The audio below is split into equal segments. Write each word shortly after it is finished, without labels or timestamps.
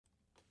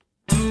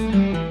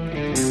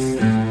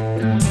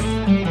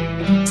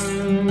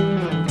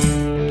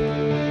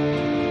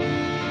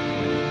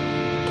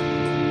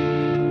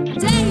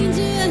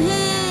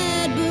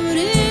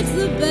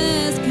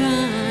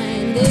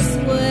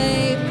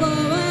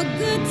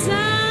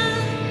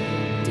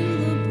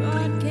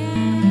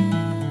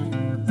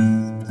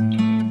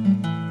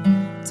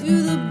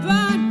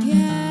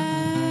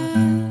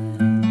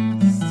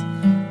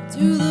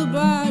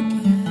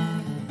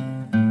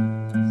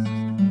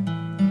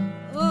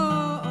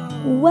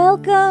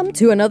Welcome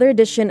to another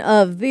edition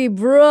of the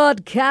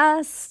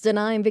broadcast, and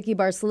I'm Vicky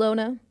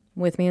Barcelona.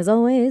 With me, as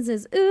always,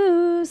 is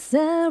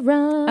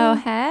Sarah. Oh,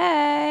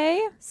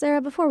 hey.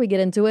 Sarah, before we get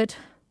into it,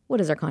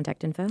 what is our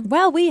contact info?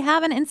 Well, we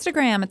have an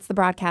Instagram. It's the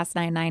Broadcast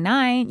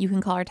 999. You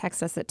can call or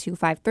text us at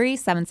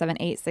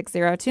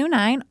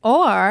 253-778-6029,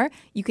 or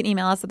you can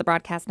email us at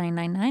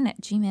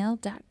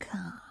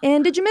thebroadcast999@gmail.com.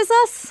 And did you miss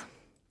us?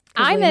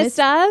 I missed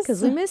us.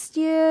 Because we missed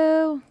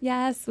you.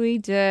 Yes, we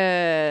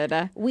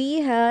did.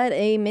 We had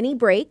a mini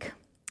break.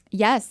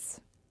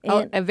 Yes.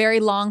 A very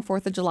long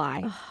 4th of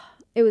July.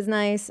 It was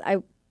nice. I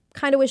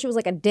kind of wish it was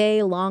like a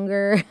day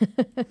longer.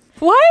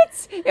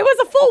 What? It was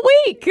a full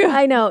week.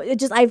 I know.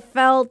 I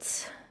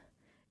felt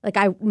like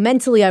I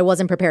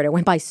wasn't prepared. It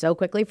went by so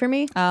quickly for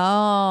me.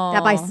 Oh.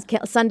 That by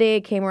Sunday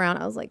came around,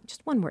 I was like,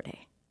 just one more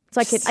day.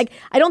 So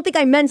I don't think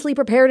I mentally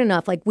prepared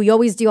enough. Like we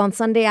always do on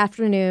Sunday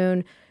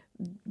afternoon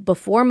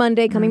before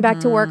Monday, coming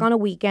back to work on a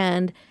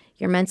weekend.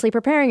 You're mentally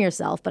preparing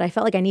yourself. But I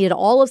felt like I needed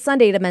all of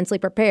Sunday to mentally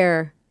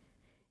prepare.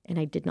 And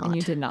I did not. And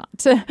you did not.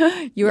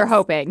 You were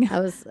hoping.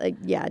 I was I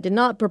did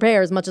not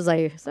prepare as much as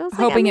I was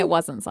hoping it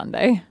wasn't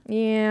Sunday.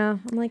 Yeah.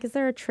 I'm like, is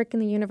there a trick in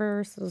the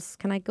universe?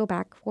 Can I go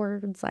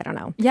backwards? I don't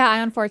know. Yeah, I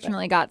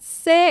unfortunately got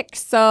sick.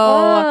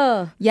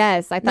 So,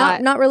 yes, I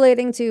thought. Not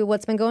relating to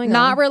what's been going on.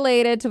 Not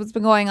related to what's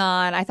been going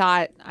on. I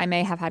thought I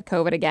may have had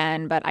COVID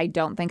again, but I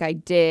don't think I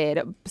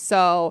did.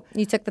 So.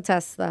 You took the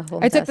test, the home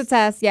test? I test. took the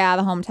test, yeah,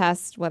 the home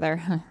test,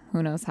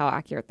 who knows how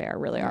accurate they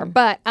really are.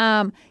 But,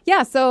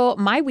 so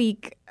my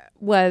week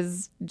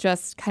was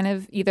just kind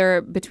of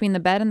either between the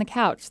bed and the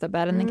couch, Slept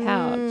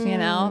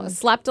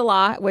a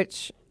lot,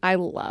 which I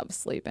love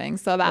sleeping.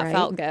 So that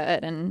felt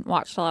good, and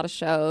watched a lot of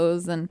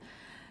shows. And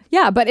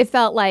but it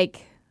felt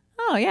like,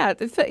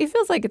 it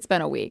feels like it's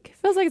been a week. It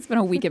feels like it's been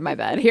a week in my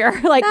bed here.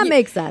 Like that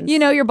makes sense.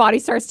 Your body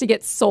starts to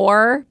get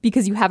sore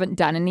because you haven't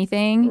done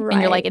anything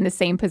and you're like in the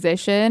same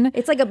position.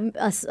 It's like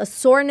a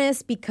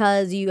soreness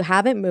because you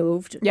haven't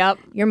moved. Yep.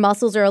 Your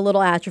muscles are a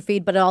little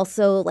atrophied, but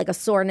also like a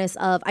soreness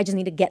of I just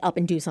need to get up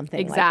and do something.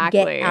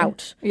 Exactly. Like, get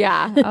out.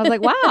 Yeah. I was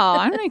like, wow,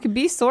 I don't know, you could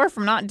be sore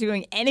from not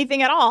doing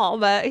anything at all,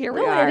 but here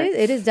we are.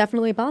 It is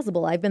definitely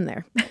possible. I've been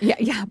there.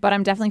 Yeah, but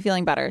I'm definitely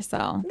feeling better,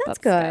 so that's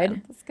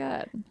good. That's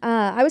good.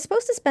 I was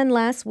supposed to spend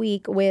last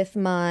week with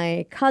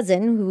my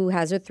cousin who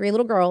has her 3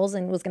 little girls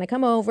and was going to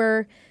come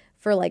over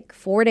for like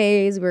 4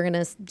 days. We were going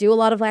to do a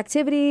lot of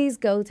activities,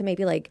 go to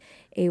maybe like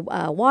a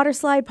water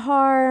slide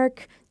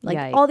park,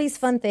 like all these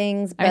fun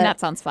things. I mean,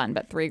 that sounds fun,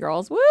 but 3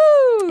 girls, woo!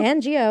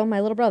 And Gio,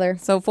 my little brother.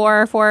 So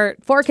four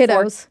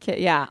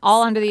kiddos.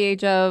 All under the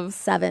age of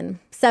 7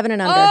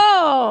 and under.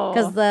 Oh!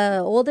 Because the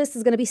oldest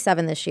is going to be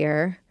 7 this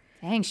year.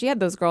 Dang, she had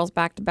those girls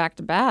back to back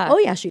to back. Oh,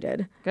 yeah, she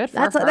did. Good for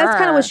her. That's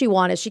kind of what she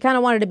wanted. She kind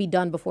of wanted to be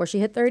done before she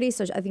hit 30,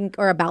 so I think,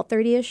 or about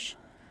 30-ish.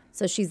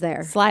 So she's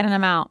there. Sliding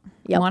them out.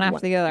 Yep. One after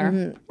the other.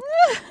 Mm-hmm.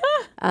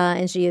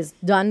 And she is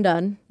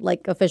done.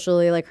 Like,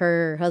 officially, like,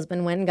 her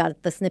husband went and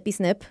got the snippy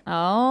snip.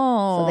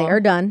 Oh. So they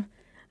are done.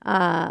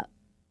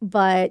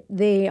 But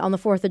they, on the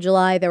 4th of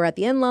July, they were at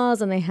the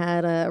in-laws, and they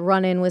had a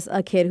run-in with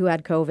a kid who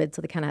had COVID,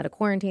 so they kind of had a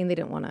quarantine. They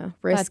didn't want to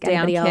risk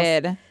anybody else.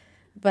 Kid.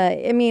 But,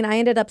 I mean, I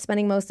ended up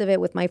spending most of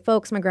it with my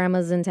folks. My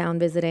grandma's in town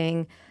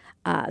visiting.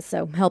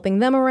 So helping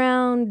them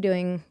around,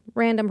 doing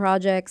random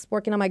projects,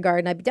 working on my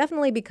garden. I've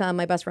definitely become,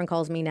 my best friend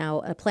calls me now,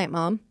 a plant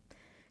mom.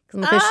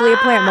 Because I'm officially a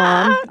plant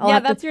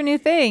mom. That's your new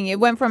thing. It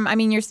went from, I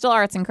mean, you're still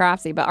arts and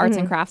craftsy, but arts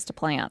and crafts to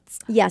plants.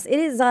 Yes, it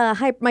is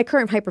my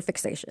current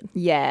hyperfixation.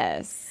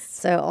 Yes.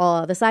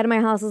 So the side of my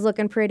house is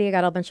looking pretty. I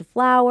got a bunch of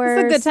flowers.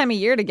 It's a good time of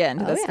year to get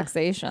into this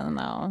fixation,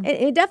 though.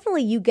 It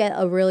definitely, you get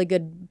a really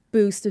good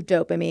boost of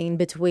dopamine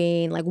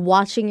between like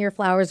watching your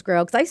flowers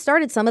grow. Because I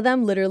started some of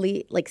them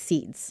literally like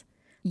seeds.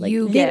 Like,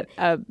 you get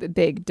a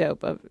big dose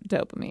of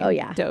dopamine. Oh,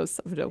 yeah. Dose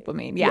of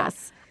dopamine. Yeah.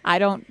 Yes. I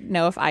don't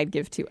know if I'd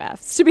give 2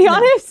 Fs, to be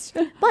honest.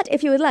 But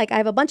if you would like, I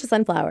have a bunch of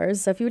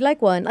sunflowers. So if you would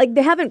like one, like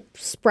they haven't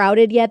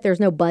sprouted yet. There's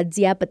no buds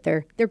yet, but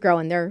they're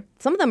growing.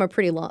 Some of them are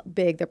pretty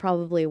big. They're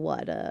probably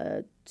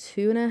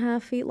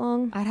 2.5 feet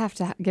long. I'd have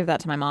to give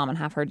that to my mom and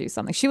have her do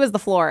something. She was the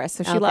florist,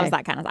 so she loves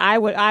that kind of. I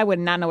would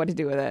not know what to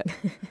do with it.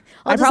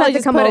 I'll I'd probably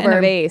just come put over it in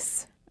a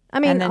vase. I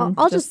mean, how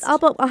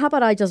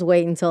about I just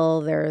wait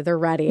until they're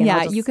ready? And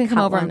Yeah, you can come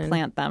over and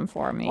plant them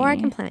for me. Or I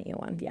can plant you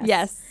one.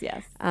 Yes.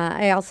 Yes.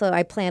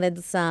 I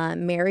planted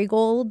some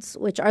marigolds,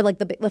 which are like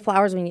the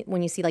flowers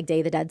when you see like Day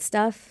of the Dead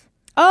stuff.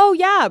 Oh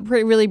yeah,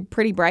 really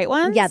pretty bright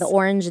ones. Yeah, the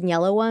orange and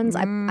yellow ones.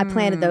 I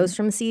planted those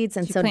from seeds.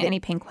 And Did you plant any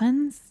pink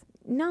ones?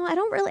 No, I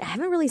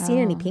haven't really seen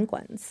any pink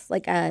ones.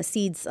 Like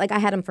seeds, like I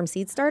had them from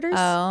seed starters.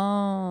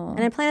 Oh.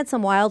 And I planted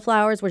some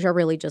wildflowers, which are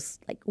really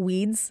just like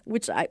weeds,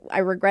 which I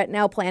regret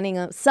now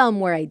planting some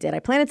where I did. I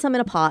planted some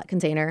in a pot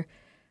container,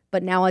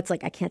 but now it's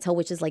like I can't tell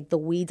which is like the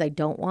weeds I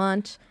don't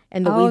want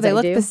and the weeds they I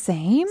look do. the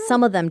same?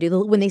 Some of them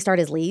do when they start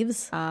as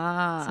leaves.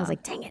 Ah. So I was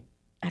like, dang it.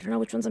 I don't know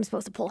which ones I'm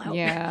supposed to pull out.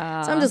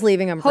 Yeah. So I'm just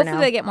leaving them for now.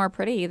 Hopefully they get more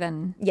pretty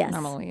than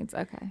normal weeds.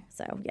 Okay.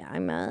 So yeah,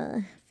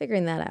 I'm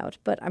figuring that out.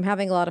 But I'm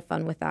having a lot of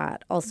fun with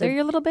that. Also, They're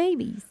your little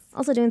babies.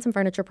 Also doing some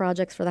furniture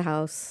projects for the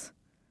house.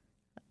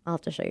 I'll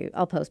have to show you.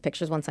 I'll post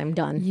pictures once I'm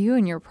done. You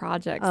and your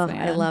projects, Oh,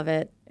 man. I love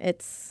it.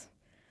 It's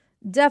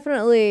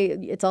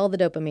definitely, it's all the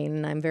dopamine,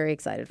 and I'm very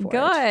excited for it.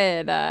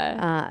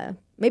 Good.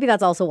 Maybe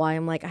that's also why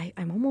I'm like,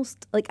 I'm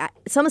almost, like,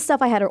 some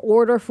stuff I had to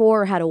order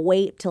for, had to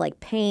wait to, like,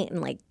 paint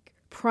and, like,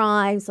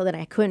 prime so that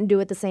I couldn't do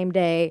it the same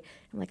day.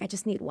 I'm like, I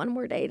just need one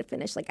more day to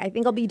finish. Like, I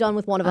think I'll be done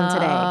with one of them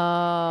today.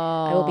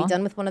 I will be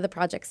done with one of the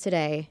projects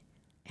today,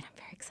 and I'm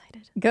very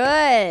excited.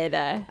 Good.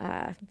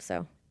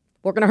 So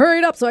we're going to hurry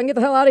it up so I can get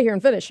the hell out of here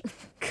and finish.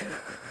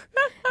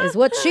 Is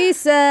what she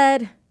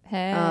said.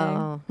 Hey.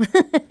 Oh.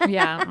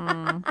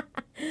 Yeah.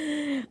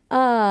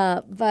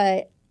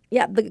 But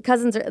yeah, the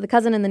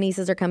cousin and the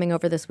nieces are coming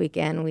over this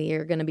weekend. We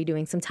are going to be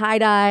doing some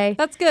tie-dye.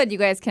 That's good. You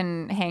guys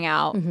can hang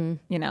out,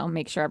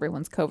 make sure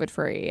everyone's COVID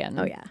free. And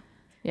Oh, yeah.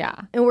 Yeah.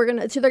 And they're going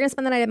to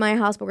spend the night at my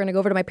house, but we're going to go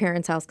over to my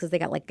parents' house because they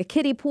got like a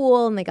kiddie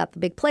pool and they got the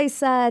big play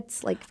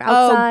sets, like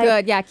outside. Oh,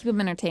 good. Yeah, keep them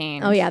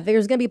entertained. Oh, yeah.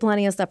 There's going to be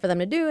plenty of stuff for them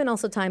to do, and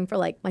also time for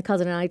like my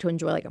cousin and I to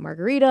enjoy like a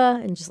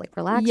margarita and just like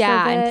relax for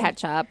a bit. and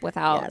catch up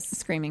without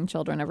screaming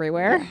children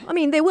everywhere. Yeah. I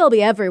mean, they will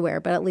be everywhere,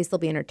 but at least they'll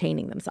be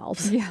entertaining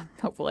themselves. Yeah,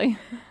 hopefully.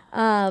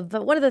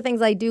 But one of the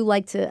things I do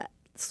like to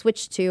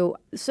switch to,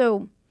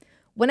 so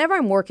whenever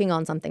I'm working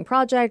on something,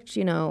 project,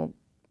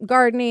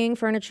 gardening,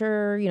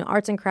 furniture,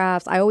 arts and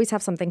crafts, I always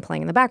have something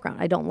playing in the background.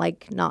 I don't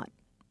like not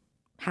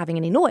having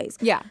any noise.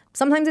 Yeah.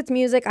 Sometimes it's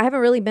music. I haven't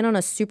really been on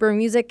a super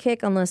music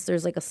kick unless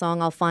there's like a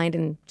song I'll find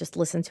and just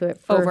listen to it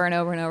over and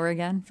over and over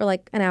again for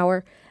like an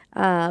hour.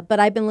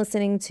 But I've been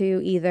listening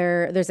to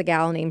there's a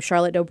gal named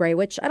Charlotte Dobre,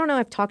 which I don't know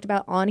I've talked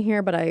about on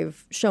here, but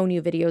I've shown you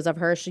videos of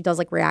her. She does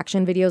like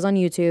reaction videos on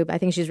YouTube. I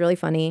think she's really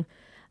funny.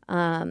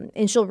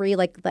 And she'll read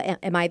like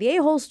the Am I the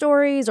A-hole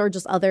stories or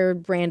just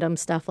other random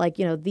stuff like,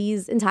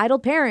 these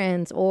entitled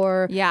parents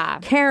or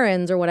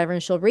Karens or whatever,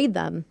 and she'll read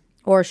them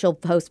or she'll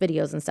post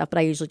videos and stuff. But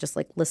I usually just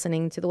like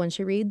listening to the one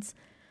she reads.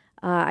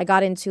 I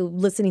got into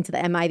listening to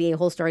the Am I the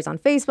A-hole stories on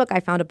Facebook. I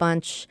found a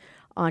bunch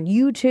on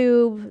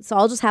YouTube. So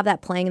I'll just have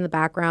that playing in the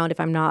background if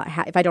I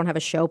don't have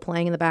a show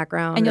playing in the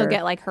background. And you'll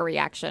get like her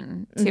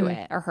reaction to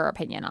it or her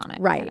opinion on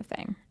it kind of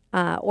thing.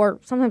 Or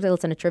sometimes I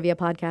listen to trivia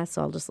podcasts,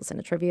 so I'll just listen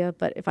to trivia.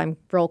 But if I'm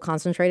real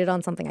concentrated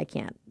on something, I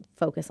can't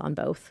focus on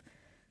both.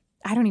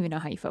 I don't even know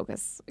how you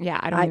focus. Yeah,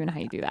 I don't even know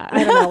how you do that.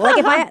 I don't know.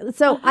 Like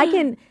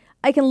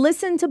I can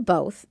listen to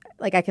both.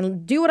 Like I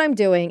can do what I'm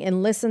doing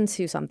and listen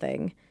to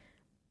something.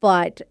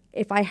 But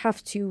if I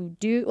have to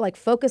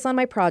focus on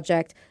my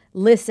project,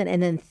 listen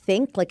and then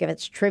think, like if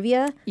it's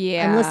trivia,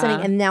 I'm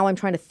listening and now I'm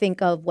trying to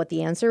think of what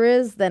the answer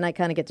is, then I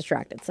kind of get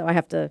distracted. So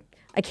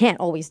I can't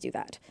always do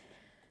that.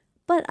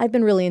 But I've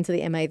been really into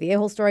the Am I the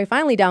A-hole story.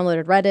 Finally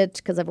downloaded Reddit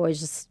because I'm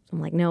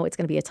like, no, it's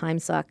going to be a time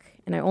suck.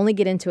 And I only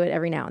get into it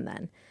every now and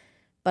then.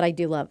 But I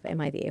do love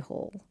Am I the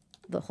A-hole,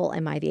 the whole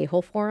Am I the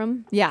A-hole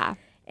forum. Yeah.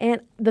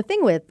 And the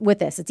thing with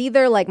this, it's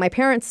either like my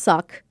parents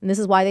suck and this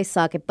is why they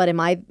suck, but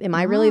am I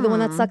really the one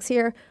that sucks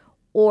here?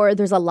 Or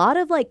there's a lot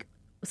of like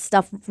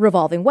stuff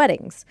revolving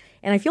weddings.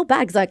 And I feel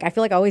bad because I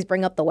feel like I always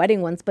bring up the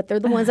wedding ones, but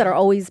they're the ones that are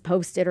always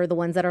posted or the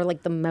ones that are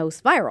like the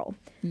most viral.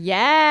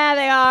 Yeah,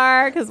 they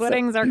are, because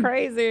weddings are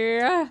crazy.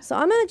 So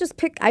I'm going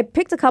to I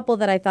picked a couple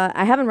that I thought,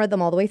 I haven't read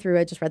them all the way through.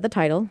 I just read the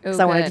title because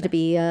I wanted it to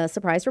be a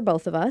surprise for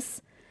both of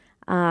us.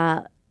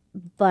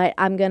 But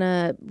I'm going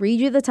to read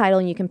you the title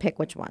and you can pick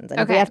which ones. And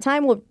if we have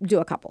time, we'll do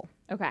a couple.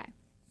 Okay.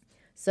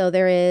 So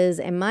there is,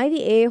 Am I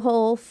the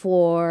A-hole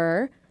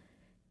for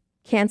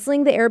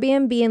canceling the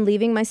Airbnb and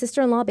leaving my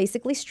sister-in-law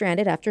basically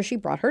stranded after she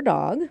brought her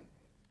dog?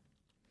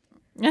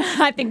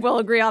 I think we'll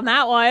agree on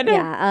that one.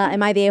 Yeah.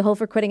 Am I the a-hole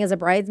for quitting as a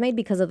bridesmaid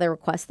because of the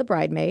request the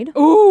bride made?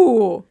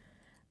 Ooh.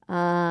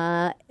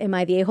 Am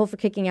I the a-hole for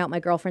kicking out my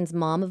girlfriend's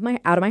mom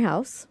out of my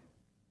house?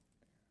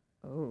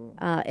 Ooh.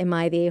 Am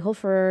I the a-hole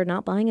for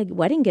not buying a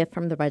wedding gift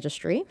from the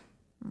registry?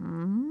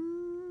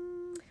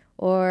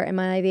 Or am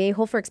I the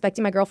a-hole for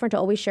expecting my girlfriend to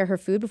always share her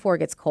food before it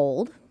gets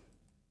cold?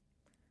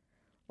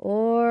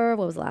 Or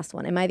what was the last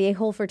one? Am I the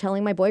a-hole for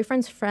telling my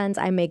boyfriend's friends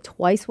I make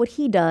twice what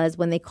he does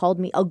when they called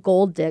me a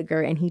gold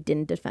digger and he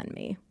didn't defend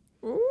me?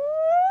 Some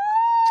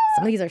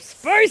of these are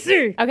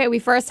spicy. Okay, we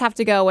first have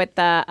to go with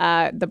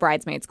the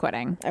bridesmaids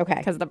quitting.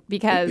 Okay.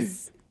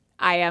 Because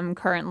I am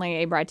currently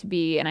a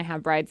bride-to-be and I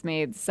have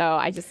bridesmaids, so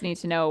I just need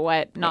to know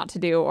what not to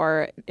do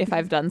or if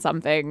I've done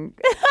something.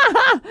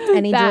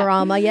 Any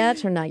drama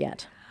yet or not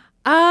yet?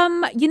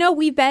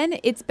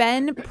 It's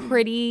been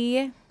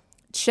pretty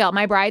chill.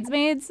 My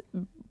bridesmaids,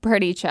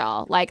 pretty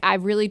chill. Like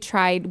I've really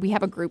tried, we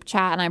have a group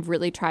chat and I've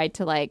really tried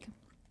to like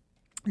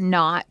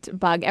not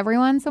bug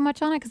everyone so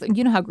much on it because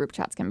you know how group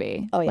chats can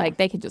be. Oh, yeah. Like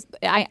they could just,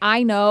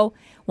 I know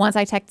once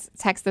I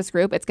text this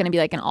group, it's going to be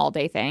like an all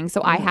day thing.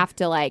 So I have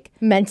to like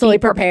mentally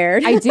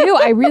prepared. I do.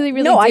 I really,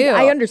 really do.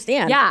 I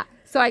understand. Yeah.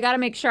 So I got to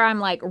make sure I'm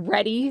like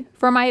ready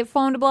for my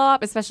phone to blow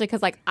up, especially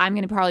because like I'm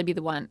going to probably be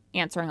the one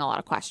answering a lot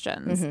of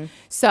questions.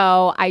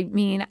 So I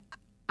mean,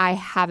 I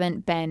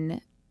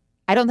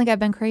don't think I've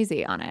been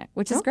crazy on it,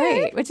 which is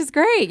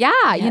great. Yeah.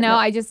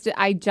 I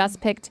just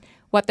picked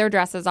what their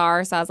dresses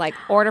are. So I was like,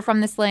 order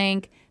from this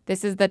link.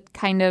 This is the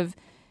kind of,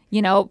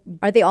 you know,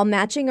 Are they all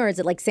matching, or is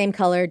it like same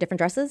color, different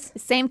dresses?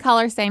 same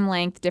color, same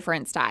length,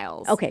 different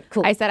styles. Okay,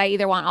 cool. I said I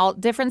either want all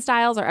different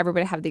styles or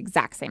everybody have the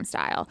exact same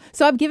style.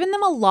 So I've given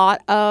them a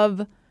lot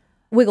of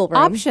Wiggle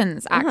room.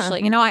 options,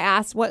 actually. You know, I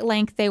asked what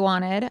length they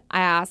wanted.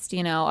 I asked,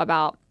 you know,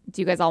 about,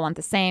 do you guys all want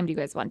the same? Do you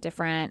guys want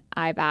different?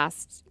 I've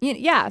asked,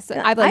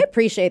 so I've I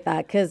appreciate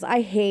that, because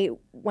I hate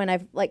when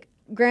I've like,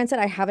 granted,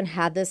 I haven't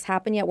had this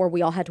happen yet where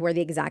we all had to wear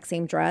the exact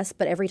same dress,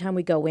 but every time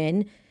we go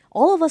in,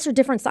 all of us are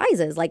different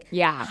sizes, like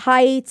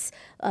heights,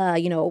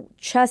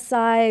 chest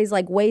size,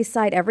 like waist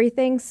size,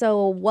 everything.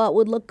 So what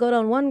would look good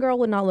on one girl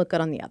would not look good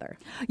on the other.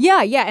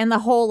 Yeah. And the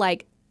whole,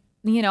 like,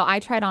 I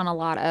tried on a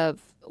lot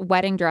of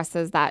wedding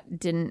dresses that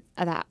didn't,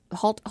 that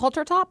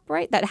halter top,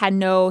 right? That had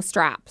no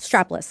straps. A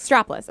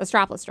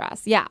strapless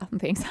dress. Yeah.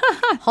 Thanks.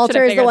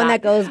 Halter is the one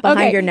that goes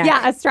behind your neck.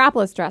 Yeah, a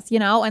strapless dress,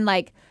 and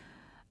like,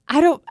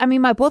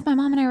 both my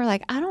mom and I were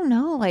like, I don't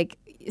know, like,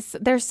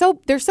 they're so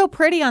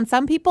pretty on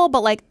some people,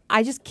 but like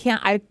I just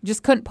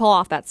couldn't pull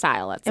off that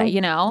style, let's say,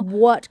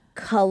 What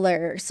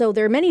color? So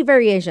there are many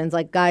variations.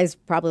 Like, guys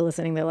probably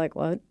listening, they're like,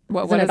 what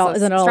isn't it all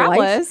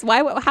strapless?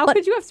 Why? How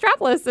could you have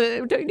strapless?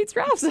 Don't you need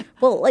straps?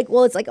 Well,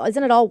 it's like,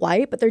 isn't it all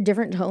white? But they're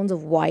different tones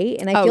of white,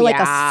 and I feel like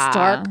a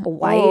stark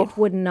white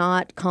would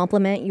not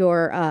complement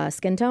your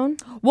skin tone.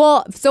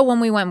 Well, so when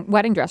we went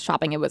wedding dress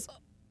shopping, it was,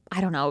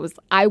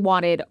 I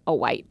wanted a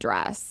white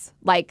dress.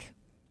 Like,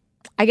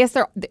 I guess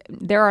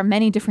there are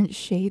many different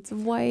shades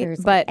of white. There's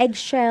but like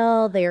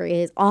eggshell. There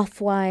is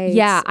off-white.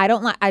 Yeah, I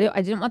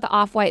didn't want the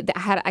off-white.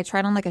 I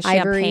tried on like a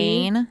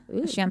champagne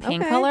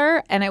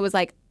color, and it was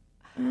like,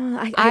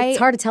 it's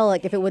hard to tell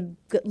like if it would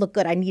look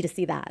good. I need to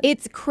see that.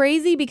 It's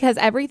crazy because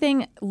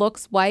everything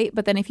looks white,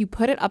 but then if you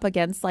put it up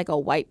against like a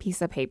white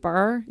piece of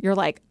paper, you're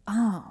like,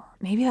 oh,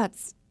 maybe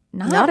that's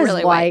not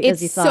really as white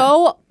as you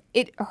thought.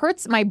 It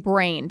hurts my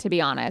brain, to be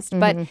honest.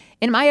 But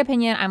in my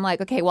opinion, I'm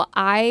like, okay, well,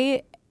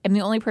 I am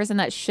the only person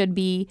that should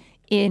be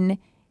in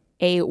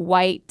a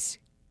white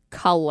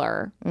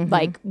color,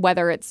 like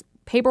whether it's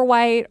paper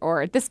white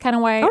or this kind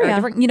of white or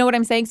different, you know what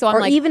I'm saying? So I'm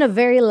like, even a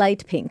very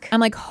light pink.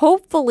 I'm like,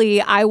 hopefully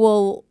I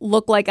will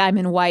look like I'm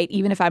in white,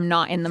 even if I'm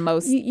not in the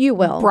most you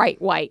will.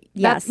 bright white.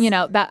 Yes.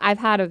 That I've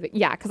had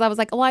because I was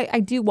like, well,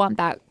 I do want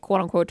that quote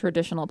unquote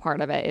traditional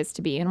part of it is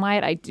to be in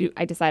white.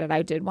 I decided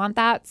I did want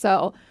that.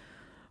 So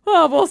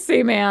we'll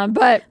see, man.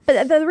 But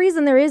the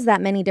reason there is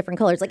that many different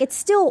colors, like, it's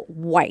still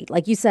white.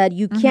 Like you said,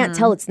 you can't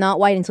tell it's not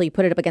white until you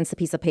put it up against a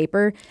piece of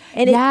paper.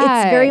 And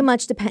it's very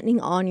much depending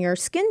on your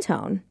skin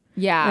tone.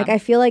 Yeah. Like, I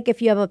feel like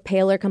if you have a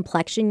paler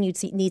complexion,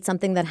 you'd need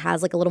something that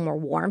has like a little more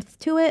warmth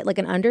to it, like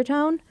an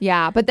undertone.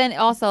 Yeah. But then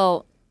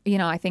also,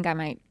 I think I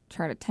might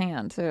try to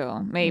tan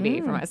too,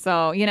 maybe.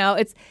 So,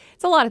 it's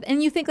a lot of,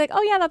 and you think like,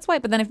 oh yeah, that's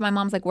white. But then if my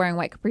mom's like wearing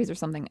white capris or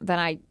something, then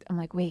I'm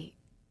like, wait.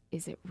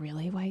 Is it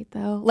really white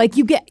though? Like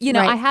you get, right.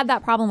 I had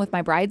that problem with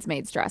my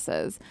bridesmaids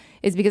dresses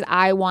is because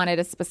I wanted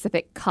a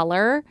specific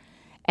color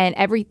and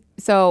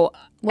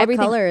what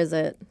color is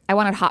it? I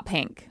wanted hot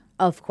pink.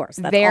 Of course.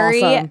 That's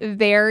very, awesome.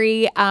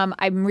 very,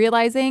 I'm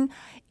realizing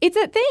it's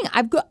a thing.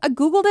 I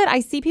Googled it.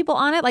 I see people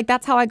on it. Like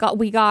that's how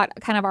we got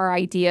kind of our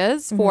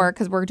ideas for,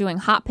 because we're doing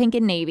hot pink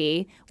and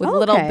navy with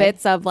little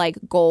bits of like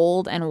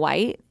gold and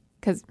white.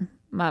 Because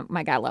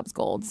my guy loves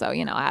gold. So, I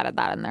added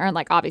that in there. And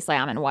like, obviously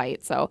I'm in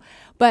white. So,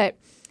 but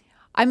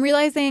I'm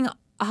realizing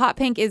hot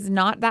pink is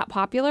not that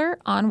popular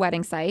on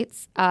wedding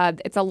sites.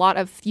 It's a lot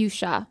of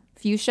fuchsia.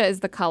 Fuchsia is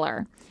the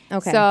color.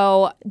 Okay.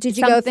 So did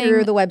you go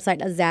through the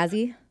website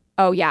Zazie?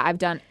 Oh, yeah, I've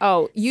done.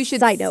 Oh, you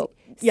should Side note.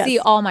 See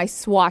all my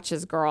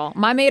swatches, girl.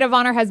 My maid of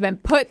honor has been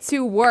put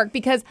to work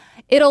because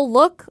it'll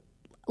look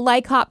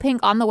like hot pink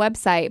on the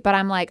website, but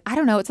I'm like, I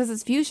don't know. It says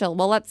it's fuchsia.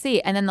 Well, let's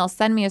see. And then they'll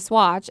send me a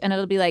swatch and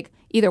it'll be like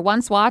either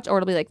one swatch or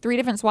it'll be like 3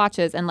 different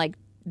swatches and like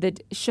the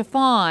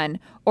chiffon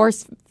or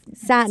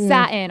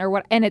satin or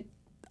what, and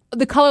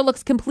the color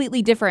looks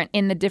completely different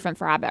in the different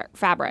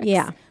fabrics.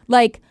 Yeah,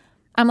 like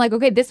I'm like,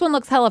 okay, this one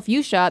looks hella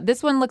fuchsia.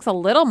 This one looks a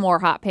little more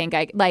hot pink.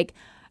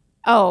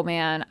 Oh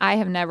man, I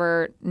have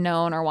never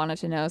known or wanted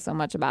to know so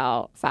much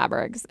about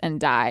fabrics and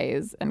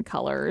dyes and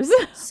colors.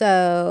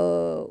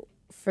 So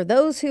for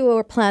those who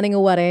are planning a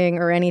wedding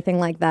or anything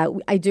like that,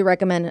 I do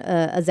recommend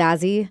a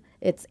Zazie.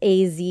 It's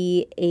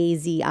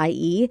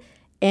AZAZIE.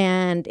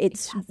 And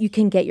you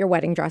can get your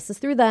wedding dresses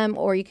through them,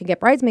 or you can get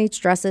bridesmaids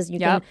dresses. You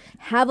can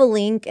have a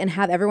link and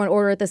have everyone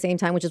order at the same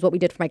time, which is what we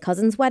did for my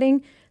cousin's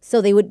wedding.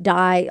 So they would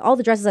dye all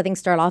the dresses. I think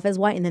start off as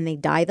white, and then they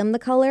dye them the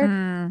color,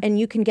 and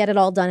you can get it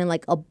all done in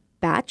like a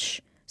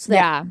batch, so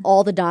that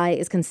all the dye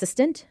is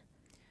consistent,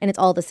 and it's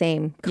all the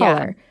same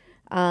color.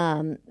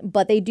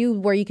 But they do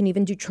where you can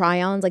even do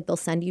try-ons. Like they'll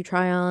send you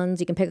try-ons.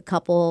 You can pick a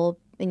couple,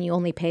 and you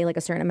only pay like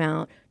a certain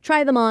amount.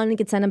 Try them on, and you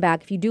can send them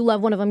back. If you do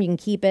love one of them, you can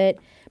keep it.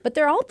 But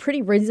they're all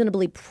pretty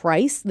reasonably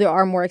priced. There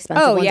are more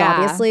expensive ones,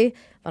 obviously.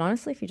 But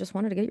honestly, if you just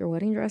wanted to get your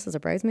wedding dress as a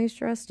bridesmaid's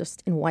dress,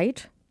 just in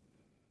white,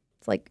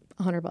 it's like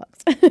 $100.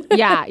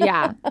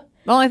 Yeah.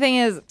 The only thing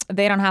is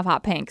they don't have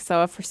hot pink.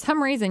 So if for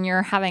some reason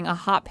you're having a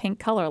hot pink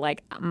color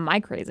like my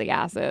crazy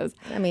ass is,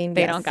 I mean,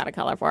 they yes. don't got a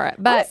color for it.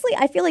 But honestly,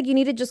 I feel like you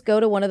need to just go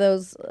to one of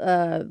those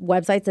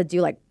websites that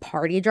do like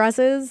party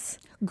dresses.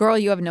 girl,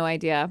 you have no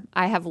idea.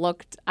 I have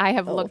looked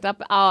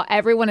up.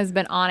 Everyone has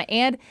been on it.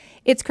 And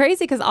it's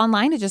crazy because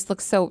online it just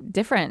looks so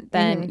different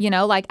than,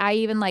 like I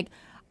even like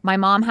my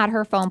mom had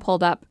her phone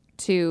pulled up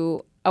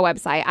to a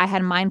website. I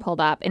had mine pulled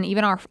up, and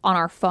even on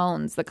our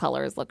phones, the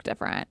colors look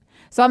different.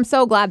 So I'm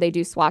so glad they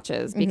do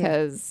swatches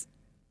because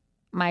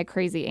my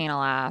crazy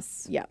anal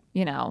ass. Yeah.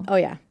 Oh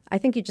yeah. I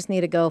think you just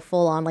need to go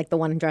full on like the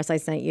one dress I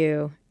sent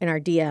you in our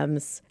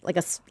DMs, like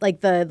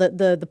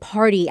the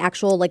party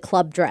actual like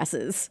club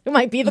dresses. It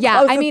might be the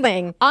closest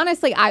thing.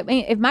 Honestly,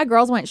 if my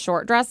girls went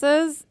short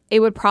dresses, it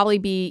would probably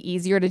be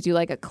easier to do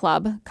like a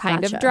club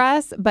kind of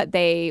dress. But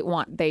they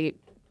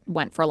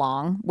went for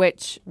long,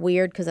 which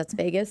weird because that's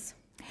Vegas.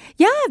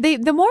 Yeah,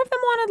 the more of them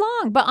wanted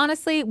long. But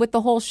honestly, with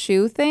the whole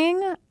shoe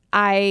thing,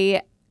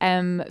 I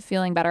am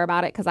feeling better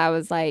about it because I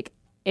was like,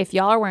 if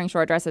y'all are wearing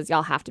short dresses,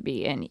 y'all have to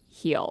be in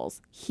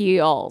heels,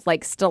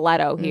 like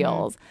stiletto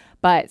heels.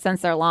 But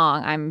since they're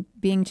long, I'm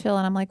being chill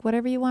and I'm like,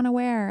 whatever you want to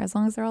wear, as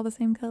long as they're all the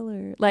same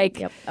color. Like,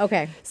 yep.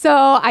 Okay. So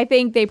I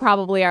think they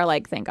probably are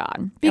like, thank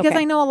God, because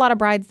I know a lot of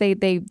brides they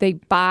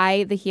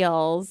buy the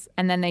heels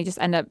and then they just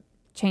end up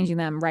changing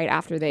them right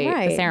after the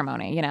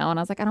ceremony, And I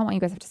was like, I don't want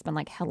you guys to have to spend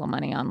like hella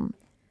money on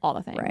all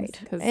the things.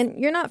 Right. And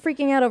you're not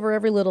freaking out over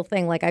every little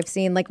thing like I've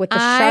seen like with the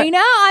I know.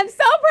 I'm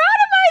so proud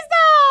of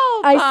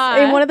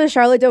myself. In one of the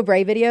Charlotte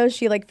Dobray videos,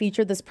 she like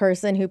featured this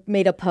person who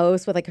made a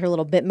post with like her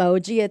little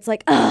Bitmoji. It's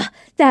like,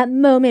 that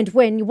moment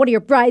when one of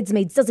your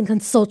bridesmaids doesn't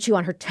consult you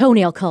on her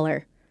toenail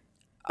color.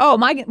 Oh,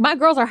 my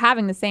girls are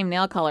having the same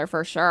nail color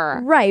for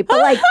sure. Right. But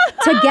like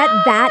to get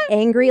that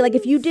angry, like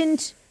if you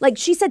didn't, like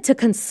she said to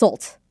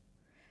consult.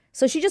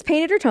 So she just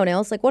painted her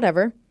toenails, like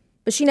whatever.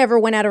 But she never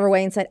went out of her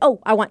way and said,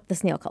 oh, I want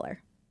this nail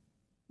color.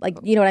 Like,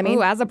 you know what I mean?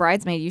 Ooh, as a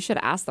bridesmaid, you should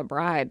ask the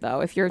bride,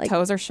 though, if your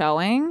toes are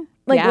showing.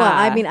 Like, well,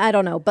 I mean, I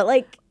don't know. But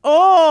like...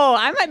 Oh,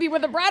 I might be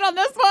with the bride on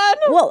this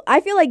one. Well,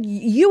 I feel like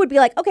you would be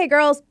like, okay,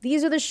 girls,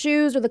 these are the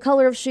shoes or the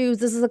color of shoes.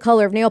 This is the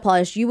color of nail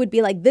polish. You would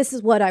be like, this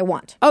is what I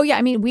want. Oh, yeah.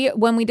 I mean,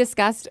 when we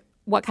discussed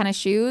what kind of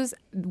shoes,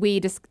 we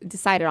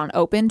decided on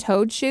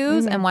open-toed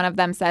shoes. And one of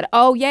them said,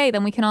 oh, yay,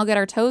 then we can all get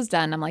our toes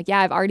done. I'm like, yeah,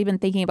 I've already been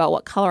thinking about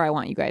what color I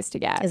want you guys to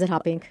get. Is it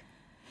hot pink?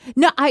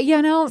 No,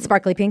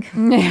 sparkly pink.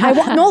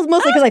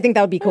 Mostly because I think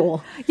that would be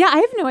cool. Yeah, I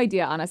have no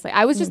idea, honestly.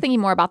 I was just thinking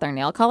more about their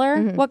nail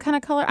color. What kind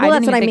of color? Well, I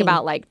didn't even think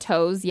about like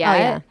toes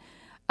yet.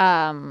 Oh,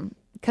 yeah.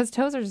 Because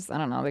toes are just, I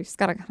don't know, they just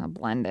gotta kind of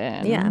blend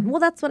in. Yeah, well,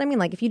 that's what I mean.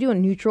 Like if you do a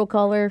neutral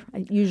color,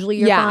 usually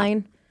you're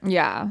fine.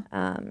 Yeah.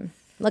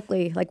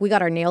 Luckily, like we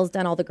got our nails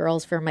done, all the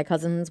girls for my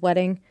cousin's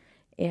wedding.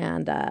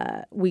 And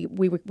we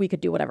could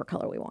do whatever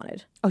color we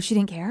wanted. Oh, she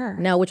didn't care?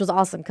 No, which was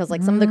awesome because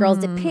like some of the girls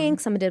did pink,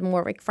 some did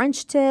more like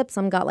French tip,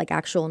 some got like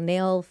actual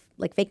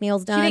like fake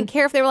nails done. She didn't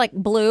care if they were like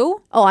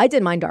blue? Oh, I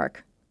did mine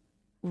dark.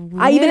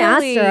 Really? I even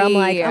asked her.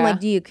 I'm like,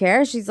 do you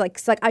care? She's like,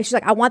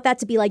 I want that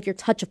to be like your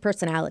touch of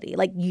personality,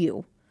 like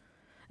you.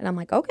 And I'm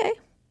like, okay.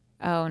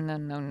 Oh,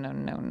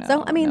 no.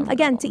 So, I mean,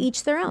 again, to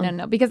each their own.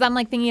 No, because I'm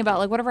like thinking about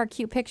like what are our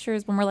cute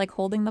pictures when we're like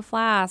holding the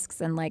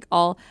flasks and like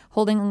all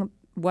holding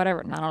whatever.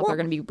 I don't know if they're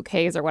going to be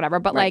bouquets or whatever,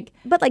 but like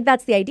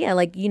that's the idea.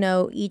 Like,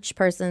 each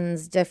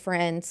person's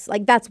different.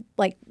 Like that's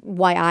like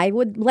why I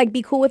would like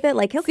be cool with it.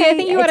 Like, okay, see, I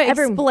think you got to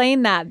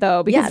explain that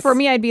though, because for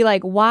me, I'd be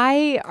like,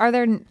 why are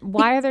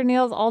their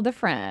nails all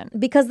different?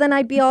 Because then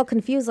I'd be all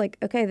confused. Like,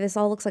 okay, this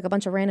all looks like a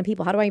bunch of random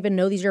people. How do I even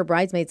know these are your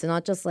bridesmaids and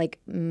not just like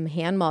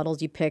hand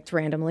models you picked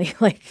randomly?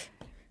 Like.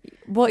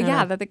 Well,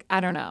 I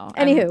don't know.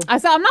 Anywho.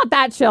 So I'm not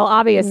that chill,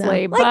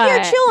 obviously. No. Like,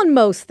 you're chill on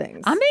most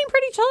things. I'm being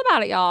pretty chill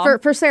about it, y'all.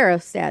 For Sarah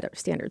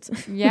standards.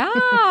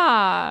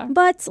 Yeah.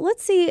 But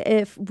let's see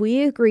if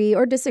we agree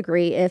or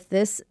disagree if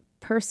this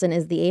person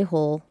is the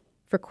a-hole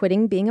for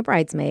quitting being a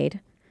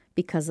bridesmaid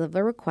because of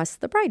a request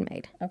the bride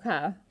made.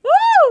 Okay.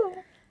 Woo!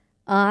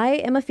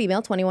 I am a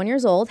female, 21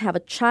 years old, have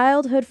a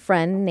childhood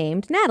friend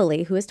named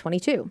Natalie, who is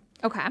 22.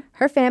 Okay.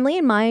 Her family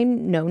and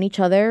mine known each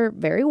other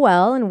very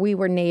well, and we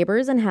were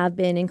neighbors and have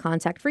been in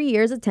contact for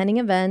years, attending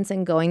events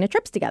and going to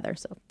trips together,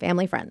 so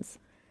family friends.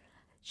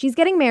 She's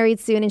getting married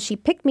soon, and she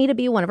picked me to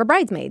be one of her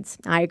bridesmaids.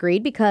 I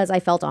agreed because I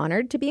felt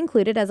honored to be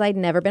included as I'd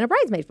never been a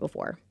bridesmaid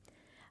before.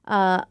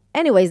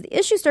 Anyways, the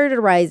issue started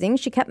arising.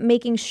 She kept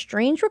making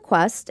strange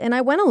requests, and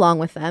I went along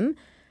with them.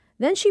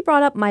 Then she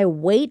brought up my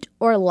weight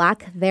or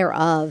lack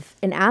thereof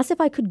and asked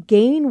if I could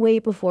gain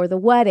weight before the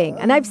wedding.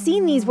 And I've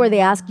seen these where they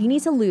ask, you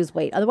need to lose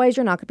weight. Otherwise,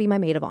 you're not going to be my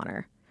maid of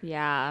honor.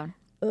 Yeah.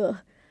 Ugh.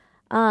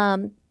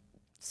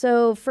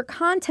 So for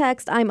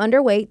context, I'm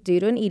underweight due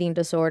to an eating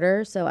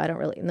disorder. So I don't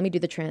really, let me do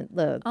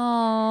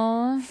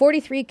the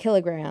 43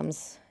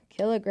 kilograms.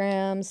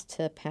 Kilograms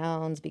to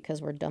pounds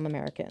because we're dumb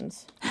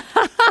Americans.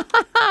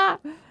 I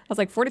was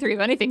like, 43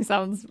 of anything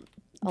sounds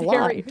a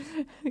lot.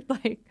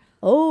 Like,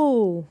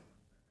 oh.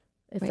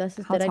 Wait,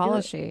 how tall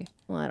is she?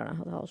 Well, I don't know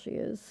how tall she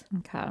is.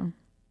 Okay.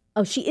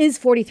 Oh, she is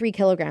 43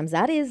 kilograms.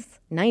 That is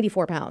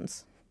 94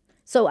 pounds.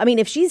 So, I mean,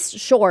 if she's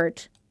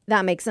short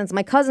that makes sense.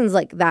 My cousin's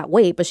like that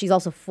weight, but she's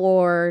also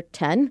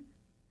 4'10".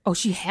 Oh,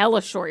 she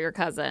hella short, your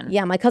cousin.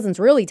 Yeah, my cousin's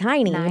really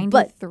tiny.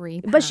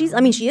 93 pounds. But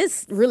she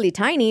is really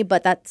tiny,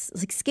 but that's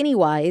like skinny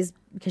wise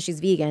because she's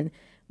vegan.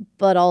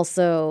 But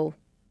also,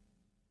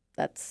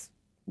 that's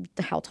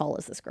how tall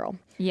is this girl?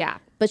 Yeah.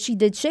 But she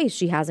did say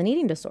she has an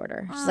eating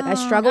disorder. She's like, I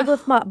struggled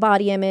with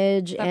body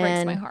image. That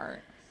breaks my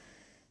heart.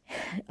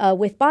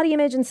 With body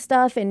image and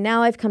stuff, and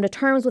now I've come to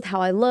terms with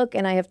how I look,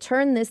 and I have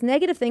turned this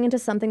negative thing into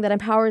something that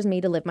empowers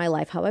me to live my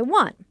life how I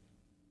want.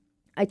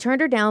 I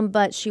turned her down,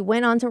 but she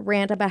went on to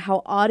rant about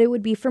how odd it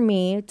would be for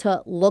me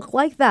to look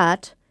like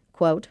that,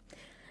 quote,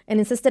 and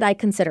insisted I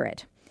consider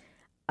it.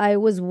 I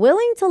was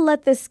willing to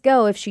let this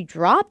go if she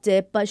dropped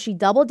it, but she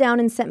doubled down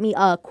and sent me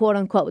a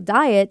quote-unquote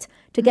diet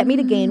to get me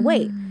to gain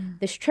weight.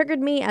 This triggered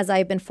me as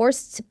I've been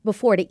forced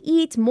before to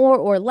eat more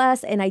or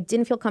less, and I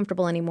didn't feel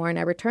comfortable anymore, and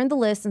I returned the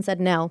list and said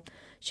no.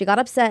 She got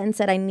upset and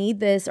said, I need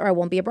this or I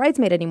won't be a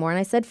bridesmaid anymore, and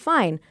I said,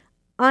 fine.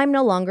 I'm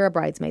no longer a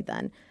bridesmaid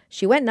then.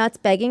 She went nuts,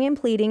 begging and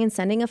pleading and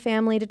sending a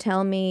family to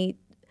tell me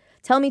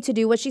to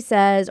do what she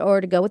says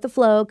or to go with the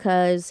flow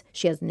because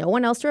she has no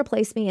one else to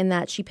replace me and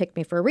that she picked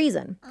me for a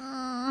reason.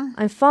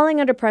 I'm falling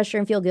under pressure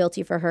and feel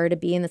guilty for her to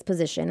be in this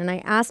position. And I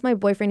asked my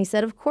boyfriend, he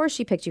said, of course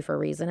she picked you for a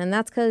reason. And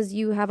that's because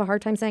you have a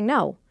hard time saying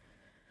no.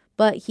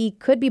 But he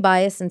could be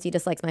biased since he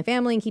dislikes my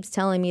family and keeps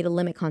telling me to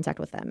limit contact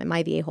with them. Am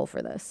I the a-hole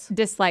for this?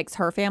 Dislikes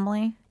her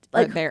family?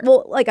 I'm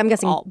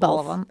guessing both. All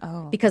of them?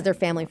 Oh, because they're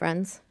family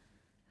friends.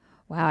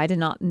 Wow, I did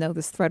not know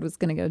this thread was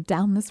going to go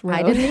down this road.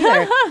 I didn't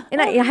either. And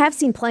I have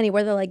seen plenty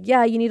where they're like,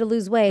 yeah, you need to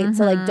lose weight.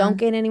 So like, don't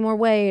gain any more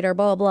weight or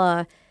blah,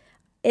 blah, blah.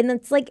 And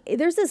it's like,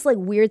 there's this like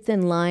weird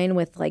thin line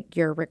with like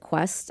your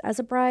request as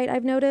a bride,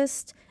 I've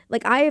noticed.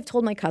 Like I have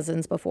told my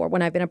cousins before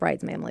when I've been a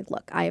bridesmaid, I'm like,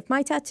 look, I have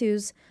my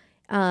tattoos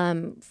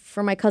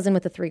for my cousin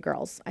with the 3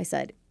 girls. I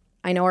said,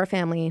 I know our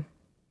family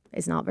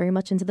is not very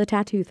much into the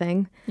tattoo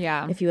thing.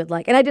 Yeah. If you would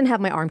like. And I didn't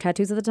have my arm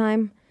tattoos at the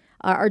time.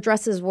 Our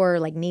dresses were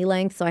like knee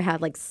length, so I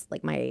had like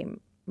my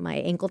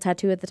ankle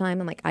tattoo at the time.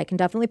 I'm like, I can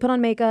definitely put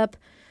on makeup.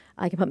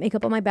 I can put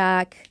makeup on my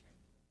back.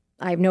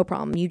 I have no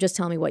problem. You just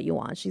tell me what you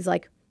want. She's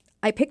like,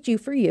 I picked you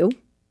for you.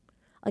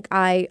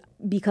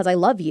 Because I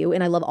love you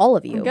and I love all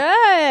of you.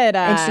 Good.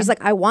 And she's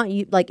like, I want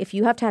you, like, if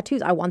you have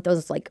tattoos, I want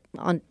those like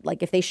on,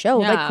 like if they show,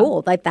 like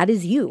cool, like that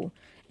is you.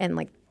 And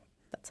like,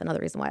 that's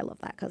another reason why I love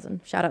that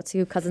cousin. Shout out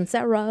to cousin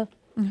Sarah.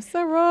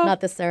 Sarah. Not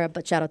this Sarah,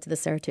 but shout out to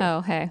this Sarah too.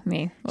 Oh, hey,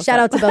 me. Shout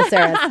out to both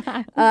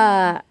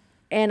Sarahs.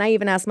 And I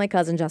even asked my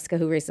cousin Jessica,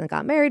 who recently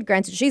got married.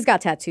 Granted, she's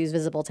got tattoos,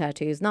 visible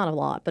tattoos, not a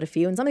lot, but a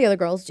few. And some of the other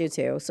girls do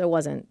too. So it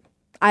wasn't,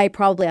 I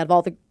probably out of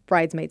all the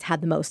bridesmaids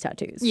had the most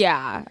tattoos.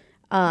 Yeah.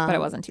 But it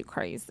wasn't too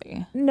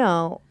crazy.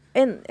 No.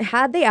 And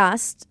had they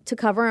asked to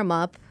cover them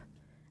up,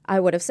 I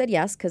would have said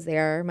yes because they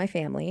are my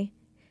family.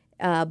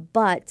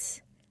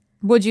 But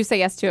would you say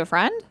yes to a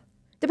friend?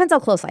 Depends how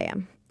close I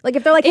am. Like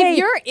if they're like, hey, if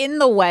you're in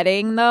the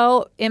wedding,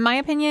 though, in my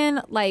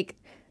opinion, like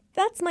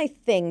that's my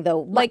thing,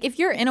 though. Like if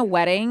you're in a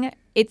wedding,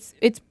 it's.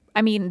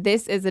 I mean,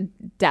 this is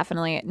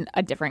definitely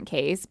a different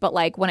case. But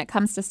like when it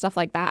comes to stuff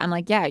like that, I'm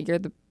like, yeah, you're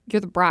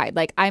the bride.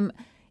 Like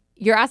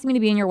you're asking me to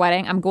be in your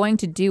wedding. I'm going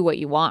to do what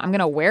you want. I'm going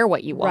to wear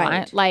what you want.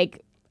 Right.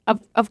 Like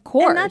of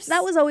course. And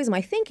that was always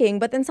my thinking.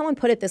 But then someone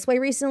put it this way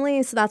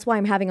recently, so that's why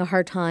I'm having a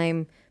hard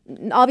time.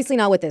 Obviously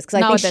not with this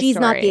because I think she's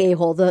not the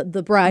a-hole.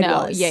 The bride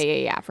was.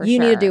 Yeah, for sure. You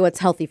need to do what's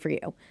healthy for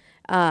you.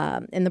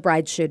 And the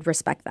bride should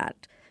respect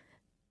that.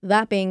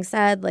 That being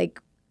said,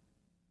 like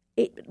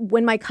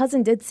when my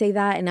cousin did say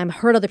that and I've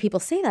heard other people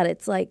say that,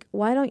 it's like,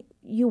 why do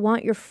you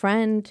want your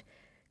friend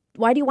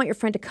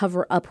to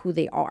cover up who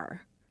they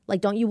are? Like,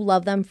 don't you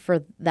love them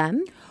for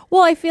them?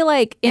 Well, I feel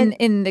like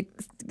in the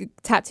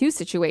tattoo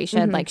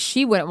situation, like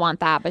she wouldn't want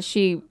that, but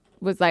she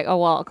was like, oh,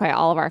 well, okay,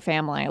 all of our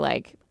family,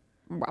 like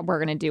we're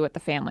going to do what the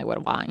family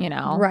would want, you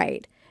know?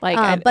 Right.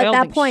 Like, but I don't at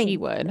that think point, she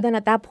would. Then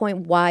at that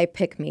point, why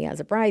pick me as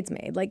a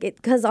bridesmaid? Like,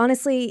 because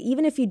honestly,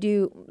 even if you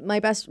do, my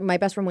best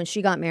friend when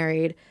she got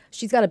married,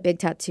 she's got a big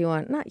tattoo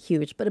on, not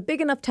huge, but a big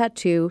enough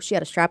tattoo. She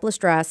had a strapless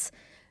dress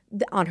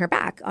on her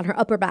back, on her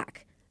upper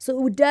back, so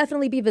it would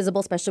definitely be visible,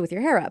 especially with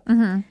your hair up.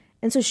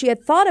 And so she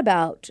had thought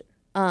about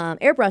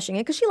airbrushing it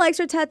because she likes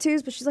her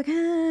tattoos, but she's like,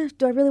 do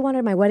I really want it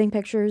in my wedding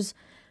pictures?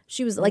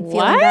 She was like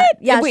feeling that.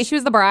 Yeah. Wait, she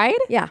was the bride?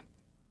 Yeah.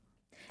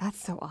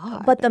 That's so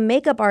odd. But the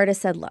makeup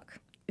artist said, look,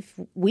 if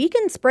we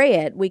can spray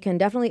it, we can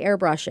definitely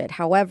airbrush it.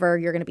 However,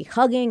 you're going to be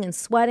hugging and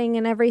sweating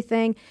and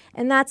everything.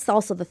 And that's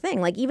also the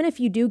thing. Like, even if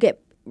you do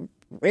get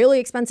really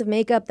expensive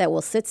makeup that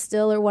will sit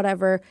still or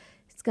whatever,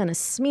 it's going to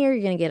smear.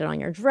 You're going to get it on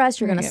your dress.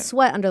 You're going to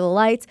sweat under the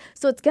lights.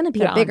 So it's going to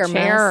be a bigger chair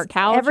mess. Or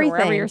couch everything. Or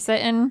wherever you're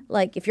sitting.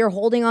 Like, if you're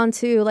holding on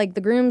to, like,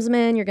 the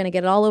groomsman, you're going to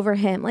get it all over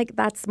him. Like,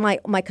 that's my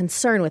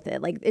concern with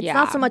it. Like, it's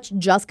not so much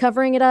just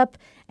covering it up.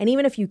 And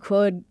even if you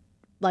could,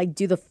 like,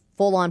 do the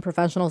full-on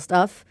professional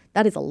stuff,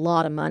 that is a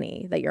lot of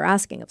money that you're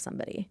asking of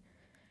somebody.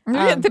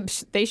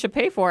 They should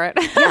pay for it.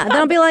 Yeah, then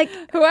I'll be like,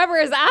 whoever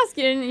is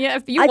asking,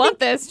 if you want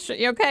this,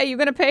 okay, you're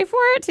going to pay for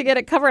it to get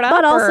it covered up.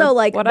 But also,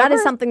 like, whatever? that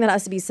is something that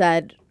has to be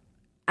said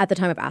at the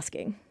time of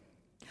asking.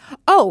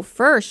 Oh,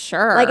 for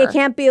sure. Like, it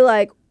can't be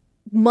like,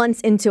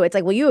 months into it. It's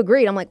like, well, you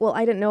agreed. I'm like, well,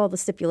 I didn't know all the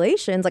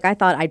stipulations. Like, I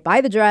thought I'd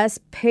buy the dress,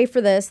 pay for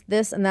this,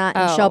 and that,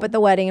 and show up at the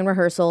wedding and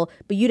rehearsal.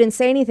 But you didn't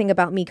say anything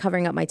about me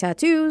covering up my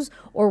tattoos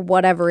or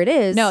whatever it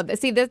is. No,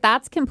 see,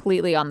 that's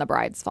completely on the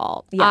bride's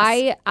fault.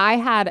 Yes.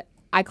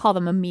 I call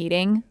them a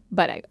meeting,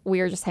 but we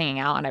were just hanging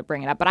out and I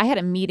bring it up. But I had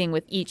a meeting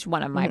with each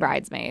one of my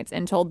bridesmaids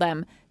and told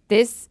them,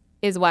 this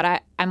is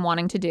what I'm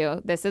wanting to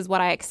do. This is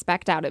what I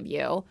expect out of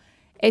you.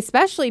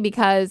 Especially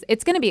because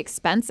it's going to be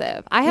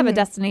expensive. I have a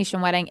destination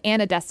wedding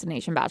and a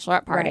destination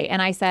bachelorette party. Right.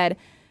 And I said,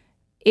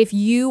 if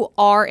you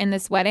are in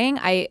this wedding,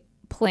 I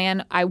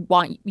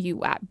want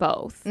you at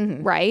both.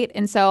 Right.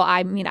 And so,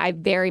 I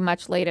very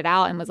much laid it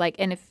out and was like,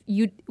 and if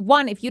you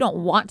don't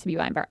want to be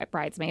my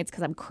bridesmaids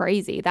because I'm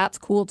crazy, that's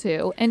cool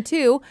too. And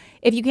two,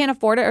 if you can't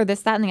afford it or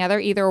this, that, and the other,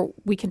 either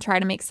we can try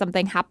to make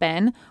something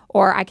happen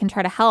or I can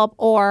try to help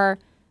or,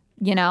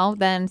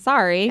 then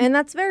sorry. And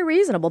that's very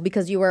reasonable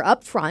because you were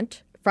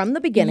upfront from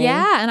the beginning.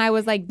 Yeah, and I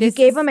was like, you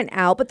gave them an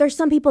out, but there's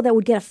some people that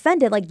would get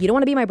offended. Like, you don't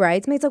want to be my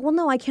bridesmaid. Like, well,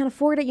 no, I can't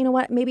afford it. You know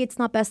what? Maybe it's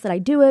not best that I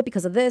do it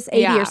because of this,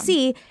 A, B, or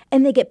C.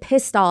 And they get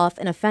pissed off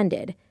and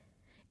offended.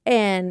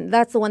 And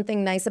that's the one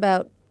thing nice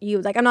about you.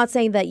 Like, I'm not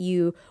saying that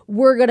you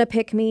were going to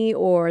pick me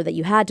or that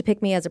you had to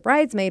pick me as a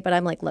bridesmaid, but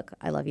I'm like, look,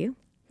 I love you.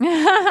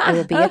 I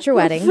will be at your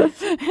wedding.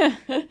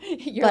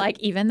 You're like,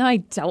 even though I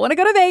don't want to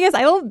go to Vegas,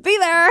 I will be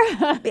there.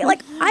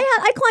 Like,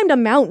 I climbed a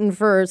mountain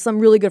for some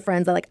really good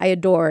friends that I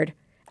adored.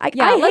 I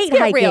hate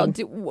hiking. Real.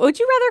 Would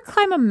you rather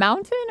climb a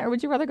mountain or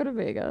would you rather go to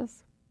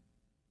Vegas?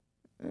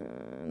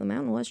 The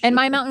mountain was cheap. And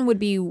my mountain would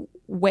be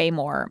way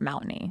more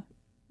mountainy.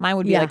 Mine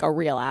would be like a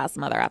real ass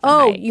mother effing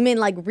hike. You mean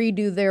like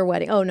redo their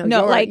wedding? Oh,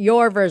 no,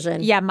 your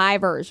version. Yeah, my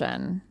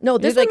version. No,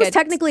 this one was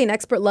technically an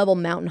expert level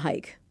mountain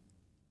hike.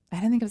 I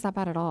didn't think it was that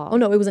bad at all. Oh,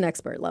 no, it was an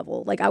expert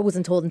level. Like, I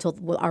wasn't told until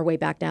our way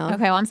back down.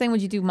 Okay, well, I'm saying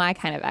would you do my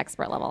kind of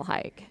expert level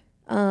hike?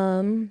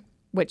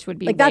 Which would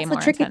be like, way that's the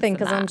more tricky intense thing than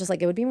because that. I'm just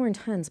like, it would be more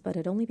intense, but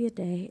it'd only be a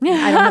day.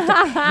 I don't have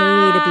to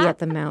pay to be at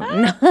the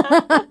mountain.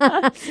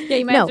 Yeah,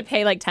 you might have to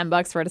pay like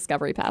 $10 for a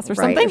Discovery Pass or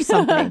right,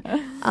 something.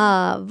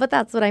 But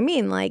that's what I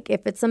mean. Like,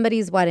 if it's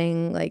somebody's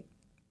wedding, like,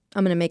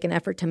 I'm going to make an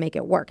effort to make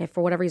it work. If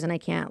for whatever reason I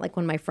can't, like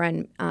when my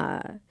friend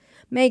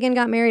Megan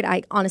got married,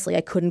 I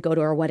couldn't go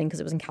to her wedding because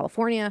it was in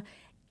California.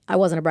 I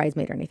wasn't a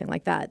bridesmaid or anything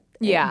like that.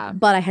 Yeah.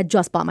 But I had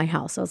just bought my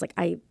house. So I was like,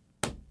 I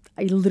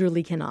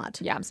literally cannot.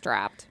 Yeah, I'm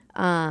strapped.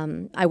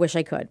 I wish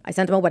I could. I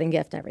sent him a wedding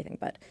gift and everything.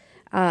 But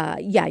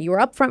you were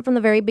upfront from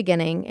the very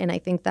beginning. And I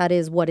think that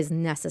is what is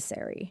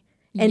necessary.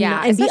 And,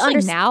 yeah, and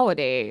especially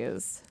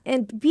nowadays.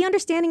 And be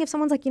understanding if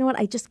someone's like, you know what,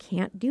 I just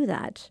can't do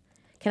that.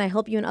 Can I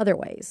help you in other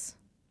ways?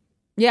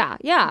 Yeah.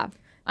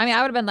 I mean,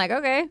 I would have been like,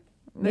 okay.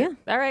 Yeah.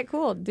 All right,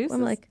 cool. Deuces.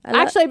 I'm like,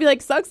 actually, I'd be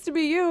like, sucks to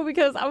be you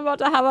because I'm about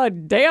to have a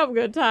damn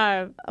good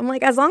time. I'm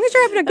like, as long as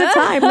you're having a good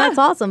time, that's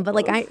awesome. But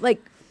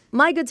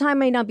my good time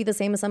may not be the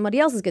same as somebody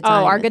else's good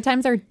time. Oh, our good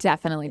times are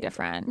definitely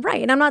different.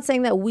 Right. And I'm not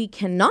saying that we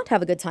cannot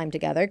have a good time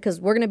together because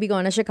we're going to be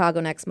going to Chicago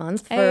next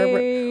month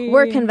for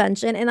work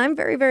convention. And I'm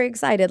very, very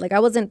excited. Like,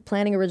 I wasn't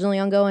planning originally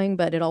on going,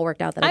 but it all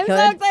worked out that I could.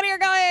 I'm so excited you're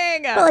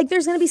going. But like,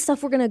 there's going to be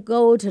stuff we're going to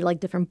go to, like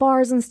different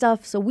bars and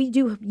stuff. So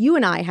you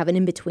and I have an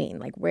in-between,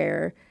 like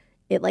where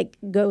it like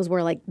goes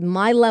where like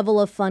my level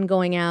of fun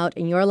going out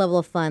and your level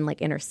of fun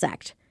like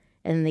intersect.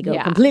 And then they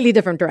go completely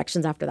different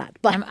directions after that.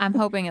 But I'm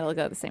hoping it'll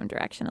go the same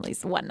direction at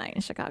least one night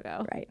in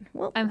Chicago. Right.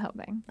 Well, I'm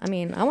hoping. I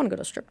mean, I want to go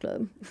to a strip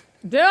club.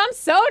 Dude, I'm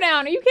so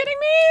down. Are you kidding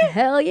me?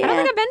 Hell yeah. I don't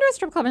think I've been to a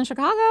strip club in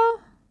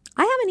Chicago.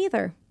 I haven't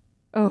either.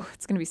 Oh,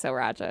 it's going to be so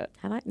ratchet.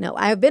 Have I? No,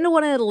 I've been to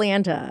one in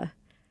Atlanta.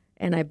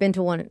 And I've been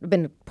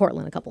to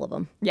Portland, a couple of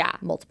them. Yeah.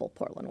 Multiple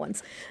Portland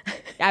ones.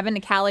 I've been to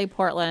Cali,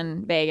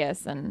 Portland,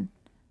 Vegas, and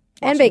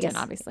Vegas,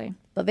 obviously.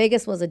 But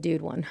Vegas was a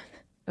dude one.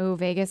 Oh,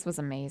 Vegas was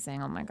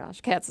amazing. Oh my gosh.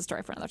 Okay, that's a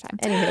story for another time.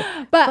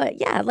 Anywho, but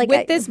yeah, like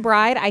with this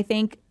bride, I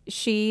think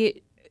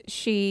she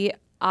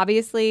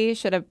obviously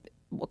should have.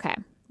 Okay,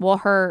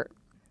 well,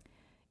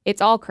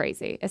 it's all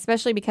crazy,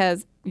 especially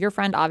because your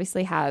friend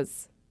obviously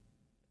has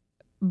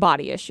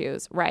body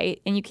issues,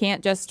 right? And you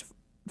can't just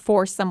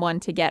force someone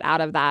to get out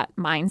of that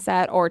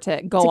mindset or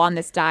to go on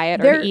this diet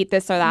or to eat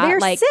this or that. They're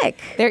like sick.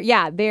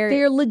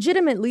 They're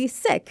legitimately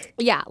sick.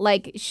 Yeah,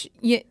 like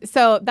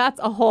so that's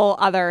a whole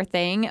other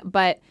thing.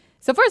 But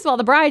so first of all,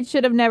 the bride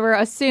should have never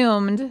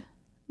assumed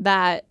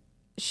that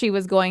she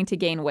was going to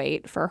gain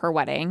weight for her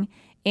wedding.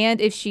 And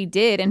if she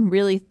did and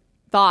really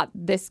thought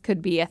this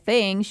could be a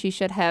thing, she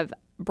should have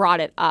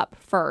brought it up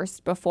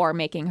first before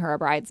making her a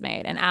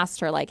bridesmaid and asked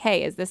her like,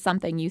 hey, is this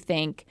something you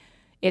think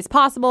is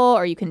possible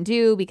or you can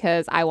do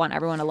because I want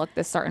everyone to look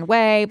this certain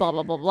way, blah,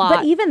 blah, blah, blah.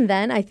 But even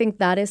then, I think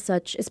that is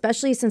such,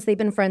 especially since they've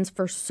been friends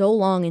for so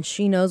long and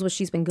she knows what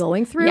she's been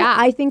going through. Yeah.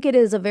 I think it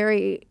is a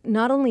very,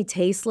 not only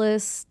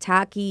tasteless,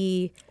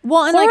 tacky,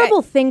 and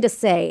horrible thing to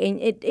say. And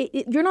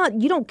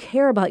you don't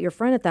care about your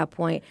friend at that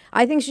point.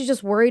 I think she's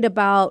just worried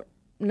about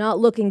not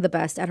looking the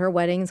best at her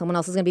wedding. Someone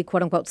else is going to be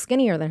quote unquote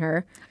skinnier than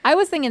her. I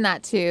was thinking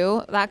that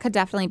too. That could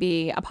definitely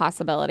be a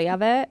possibility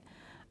of it.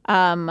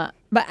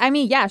 But I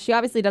mean, yeah, she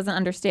obviously doesn't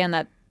understand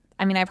that.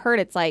 I mean, I've heard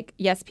it's like,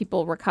 yes,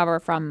 people recover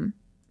from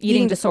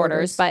eating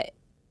disorders, but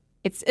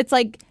It's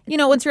like,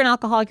 once you're an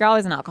alcoholic, you're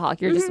always an alcoholic.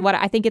 You're just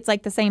I think it's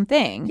like the same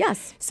thing.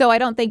 Yes. So I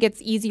don't think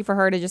it's easy for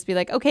her to just be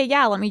like, okay,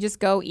 yeah, let me just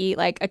go eat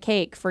like a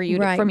cake for you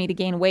for me to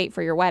gain weight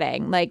for your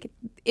wedding. Like,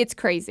 it's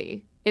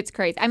crazy. It's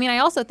crazy. I mean, I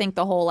also think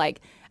the whole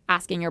like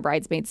asking your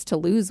bridesmaids to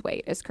lose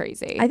weight is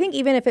crazy. I think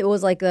even if it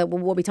was like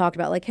what we talked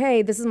about, like,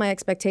 hey, this is my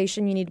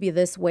expectation, you need to be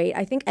this weight.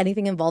 I think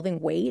anything involving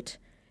weight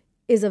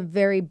is a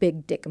very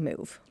big dick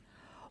move.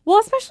 Well,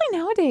 especially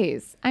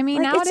nowadays. I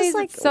mean, like, nowadays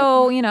it's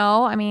so,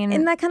 I mean.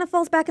 And that kind of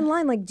falls back in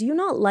line. Like, do you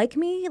not like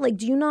me? Like,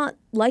 do you not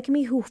like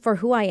me for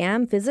who I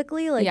am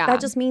physically? Like,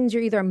 that just means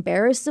you're either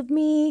embarrassed of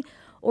me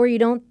or you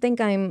don't think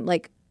I'm,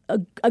 like,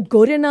 a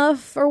good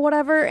enough or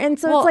whatever. And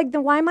so it's like,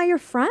 then why am I your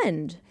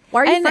friend?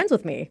 Why are you friends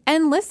with me?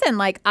 And listen,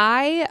 like,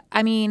 I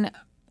mean,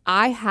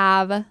 I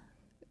have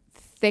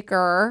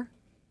thicker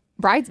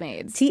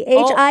bridesmaids.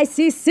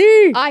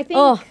 THICC. I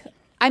think,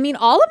 I mean,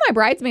 all of my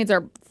bridesmaids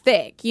are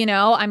thick,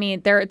 I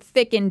mean, they're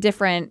thick in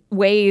different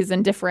ways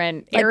and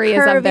different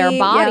areas curvy, of their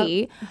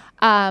body.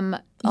 Yeah.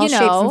 All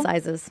shapes and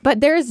sizes. But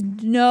there's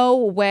no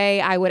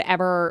way I would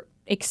ever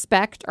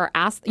expect or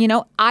ask,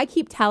 I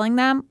keep telling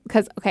them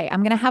because, okay,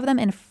 I'm going to have them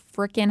in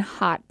freaking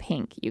hot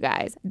pink, you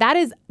guys. That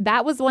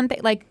was one thing.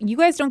 Like, you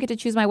guys don't get to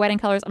choose my wedding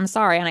colors. I'm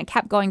sorry. And I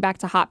kept going back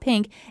to hot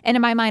pink. And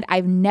in my mind,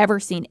 I've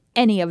never seen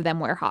any of them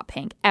wear hot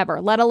pink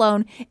ever, let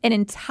alone an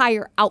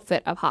entire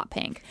outfit of hot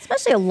pink.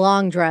 Especially a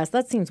long dress.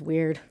 That seems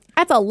weird.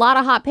 That's a lot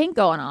of hot pink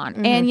going on.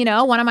 Mm-hmm.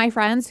 And, one of my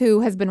friends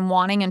who has been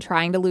wanting and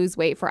trying to lose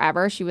weight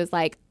forever, she was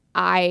like,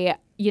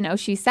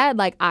 she said,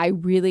 like, I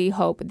really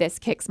hope this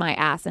kicks my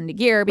ass into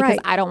gear because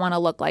I don't want to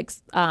look like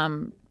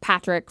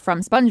Patrick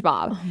from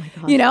SpongeBob. Oh my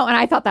God. And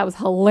I thought that was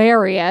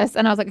hilarious.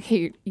 And I was like,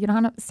 hey, you're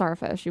not a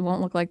starfish. You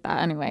won't look like that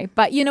anyway.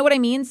 But you know what I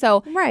mean?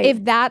 So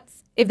if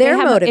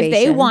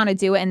they want to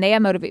do it and they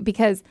have motivation,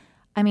 because,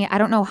 I mean, I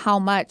don't know how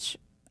much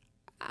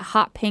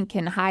hot pink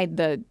can hide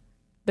the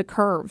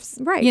curves,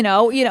 right?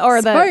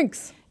 Or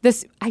Spanks.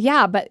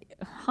 But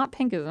hot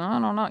pink is, I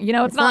don't know.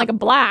 It's not like a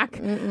black.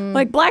 Mm-mm.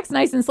 Like, black's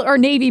nice and or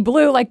navy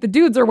blue, like the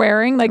dudes are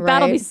wearing. Like,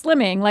 that'll be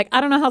slimming. Like,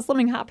 I don't know how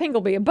slimming hot pink will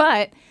be,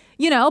 but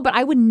but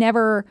I would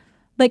never.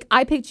 Like,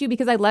 I picked you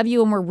because I love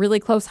you and we're really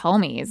close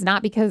homies,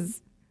 not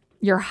because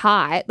you're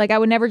hot. Like, I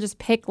would never just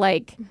pick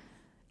like,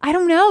 I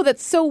don't know.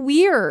 That's so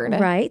weird,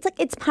 right? It's like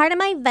it's part of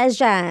my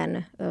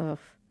vision. Ugh.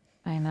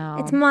 I know.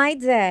 It's my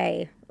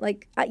day.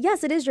 Like,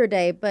 yes, it is your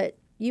day, but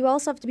you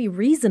also have to be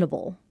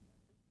reasonable.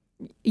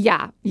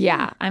 Yeah.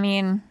 I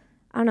mean,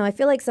 I don't know. I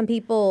feel like some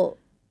people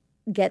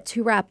get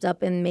too wrapped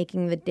up in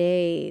making the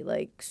day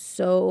like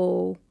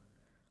so,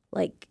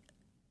 like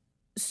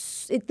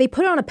they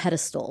put it on a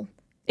pedestal.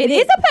 It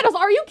is a pedestal.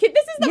 Are you kidding?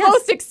 This is the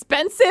most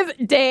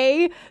expensive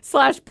day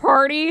 /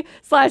 party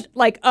 /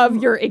 like of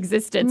your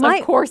existence.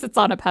 Of course, it's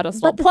on a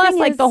pedestal. Plus,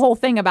 like the whole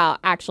thing about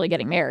actually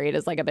getting married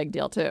is like a big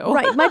deal too.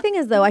 Right. My thing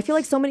is though, I feel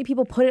like so many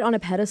people put it on a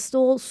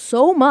pedestal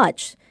so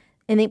much.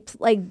 And they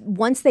like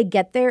once they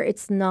get there,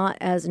 it's not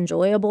as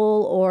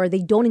enjoyable, or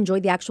they don't enjoy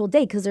the actual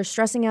day because they're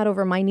stressing out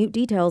over minute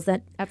details.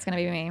 That's gonna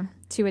be me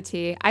to a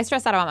T. I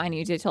stress out about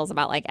minute details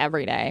about like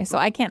every day, so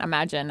I can't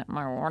imagine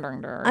my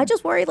wedding day. I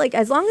just worry like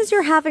as long as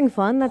you're having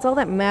fun, that's all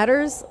that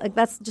matters. Like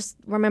that's just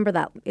remember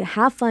that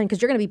have fun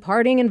because you're gonna be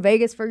partying in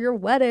Vegas for your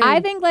wedding.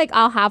 I think like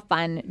I'll have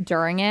fun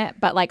during it,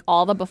 but like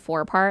all the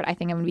before part, I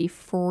think I'm gonna be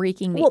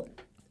freaking me. Well,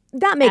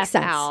 that makes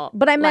sense. Out.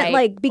 But I meant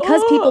like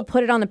because people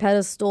put it on the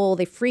pedestal,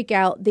 they freak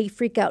out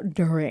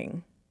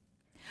during.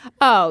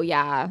 Oh,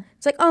 yeah.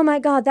 It's like, oh my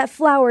God, that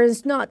flower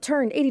is not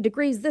turned 80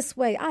 degrees this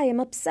way. I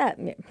am upset.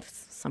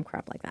 Some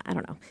crap like that. I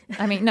don't know.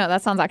 I mean, no,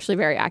 that sounds actually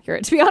very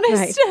accurate, to be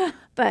honest. Right.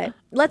 But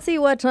let's see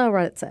what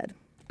Reddit said.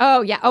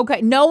 Oh, yeah.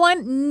 Okay. No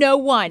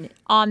one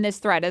on this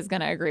thread is going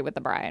to agree with the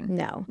bride.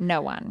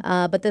 No one.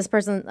 But this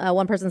person,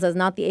 one person says,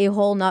 not the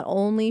a-hole. Not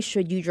only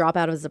should you drop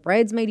out as a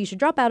bridesmaid, you should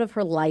drop out of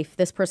her life.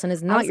 This person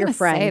is not your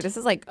friend. This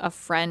is like a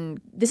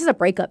friend. This is a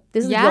breakup.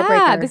 This is a deal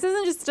breaker. This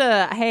isn't just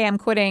hey, I'm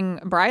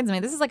quitting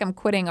bridesmaid. This is like I'm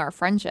quitting our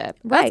friendship.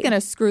 Right. That's going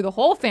to screw the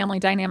whole family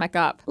dynamic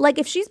up. Like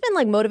if she's been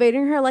like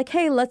motivating her, like,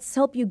 hey, let's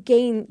help you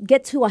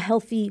get to a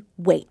healthy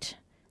weight.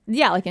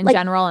 Yeah, like in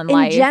general in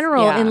life. In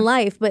general in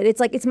life, but it's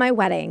like, it's my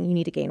wedding. You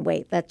need to gain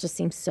weight. That just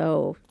seems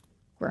so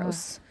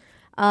gross.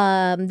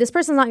 This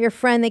person's not your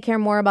friend. They care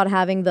more about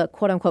having the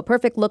quote-unquote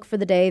perfect look for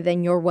the day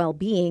than your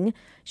well-being.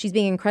 She's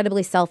being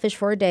incredibly selfish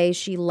for a day.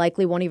 She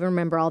likely won't even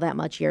remember all that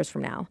much years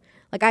from now.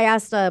 Like I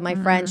asked my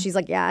friend, she's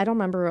like, yeah, I don't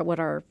remember what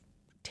our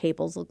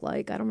tables look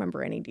like. I don't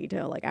remember any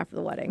detail like after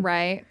the wedding.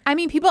 Right. I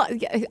mean, people,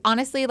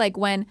 honestly, like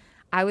when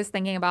I was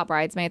thinking about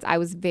bridesmaids, I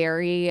was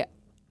very...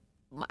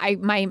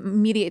 my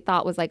immediate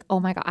thought was like, oh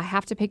my God, I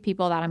have to pick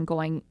people that I'm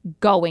going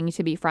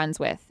to be friends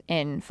with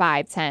in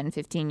 5, 10,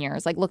 15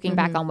 years. Like looking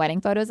back on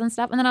wedding photos and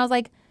stuff. And then I was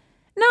like,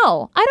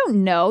 no, I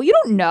don't know. You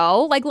don't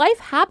know. Like life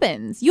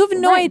happens. You have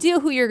no idea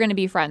who you're going to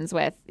be friends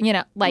with,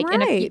 like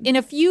in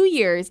a few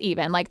years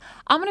even. Like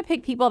I'm going to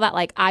pick people that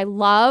like I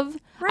love.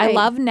 I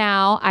love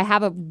now. I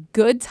have a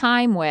good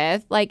time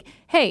with. Like,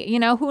 hey,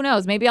 who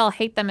knows? Maybe I'll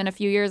hate them in a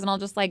few years and I'll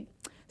just like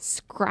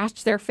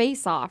scratch their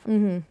face off.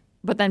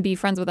 but then be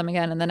friends with them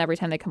again. And then every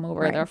time they come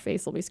over, Right. their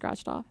face will be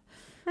scratched off.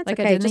 That's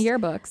like okay. I did in the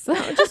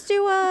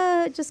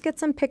yearbooks. Just get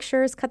some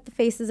pictures, cut the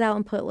faces out,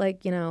 and put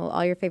like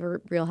all your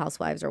favorite Real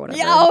Housewives or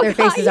whatever. Their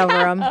faces over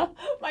them.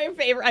 My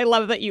favorite. I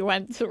love that you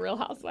went to Real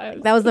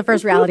Housewives. That was the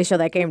first reality show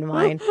that came to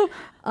mind.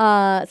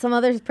 Some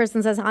other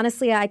person says,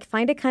 honestly, I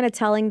find it kind of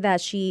telling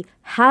that she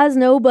has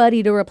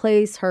nobody to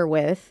replace her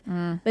with.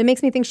 But it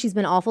makes me think she's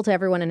been awful to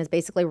everyone and has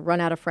basically run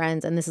out of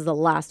friends. And this is the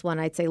last one.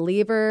 I'd say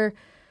leave her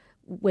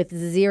with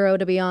 0,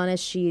 to be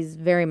honest. She's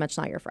very much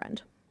not your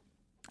friend.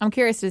 I'm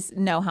curious to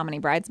know how many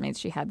bridesmaids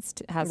she has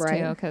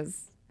Right. too,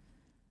 because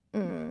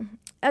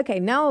Okay,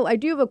 now I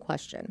do have a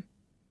question.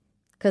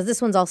 Because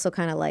this one's also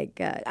kind of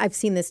like, I've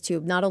seen this too,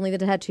 not only the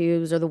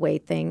tattoos or the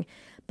weight thing,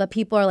 but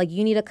people are like,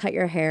 you need to cut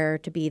your hair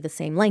to be the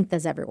same length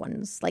as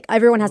everyone's. Like,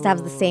 everyone has to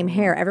have the same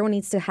hair. Everyone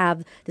needs to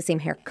have the same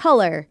hair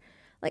color.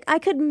 Like, I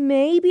could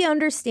maybe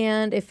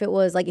understand if it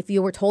was like, if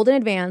you were told in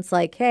advance,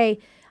 like, hey,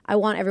 I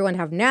want everyone to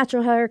have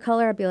natural hair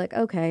color, I'd be like,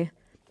 okay,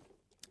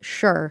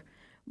 sure.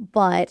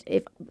 But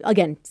if,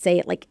 again, say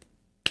it like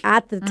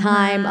at the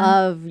time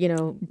of,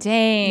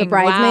 dang, the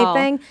bridesmaid wow.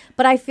 thing.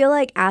 But I feel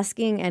like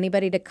asking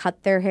anybody to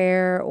cut their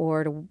hair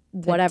or to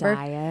whatever.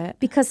 dye it.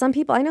 Because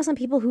I know some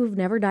people who've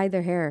never dyed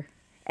their hair.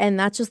 And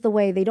that's just the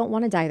way they don't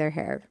want to dye their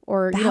hair.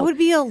 Or That would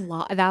be a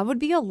lot. That would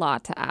be a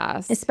lot to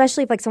ask.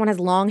 especially if like someone has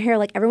long hair,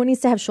 like everyone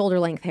needs to have shoulder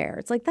length hair.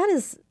 It's like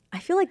I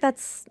feel like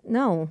that's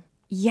no.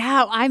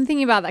 Yeah, I'm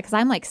thinking about that because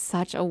I'm like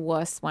such a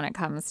wuss when it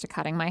comes to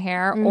cutting my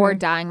hair or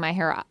dyeing my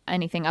hair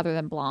anything other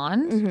than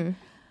blonde.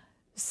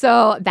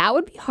 So that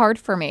would be hard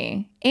for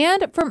me.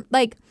 And from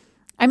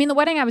the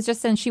wedding I was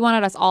just in, she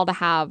wanted us all to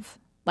have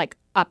like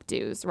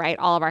updos, right?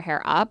 All of our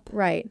hair up.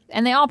 Right.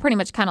 And they all pretty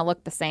much kind of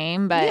look the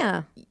same. But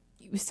Yeah.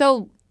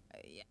 so,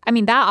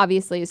 that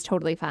obviously is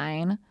totally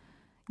fine.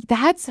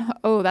 That's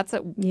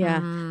a. Yeah.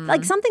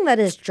 Like something that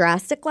is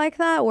drastic like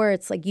that, where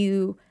it's like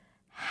you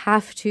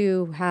have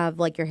to have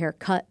like your hair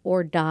cut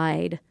or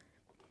dyed,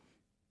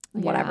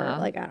 whatever. Yeah.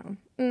 Like I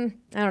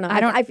don't know.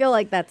 I feel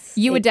like that's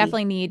You would icky.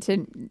 definitely need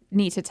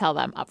to tell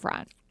them up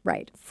front.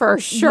 Right. For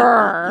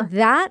sure.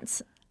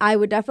 That I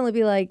would definitely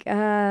be like,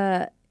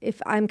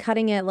 if I'm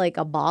cutting it like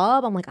a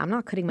bob, I'm like, I'm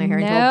not cutting my hair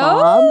into a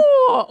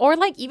bob. Or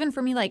like even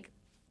for me, like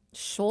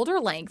shoulder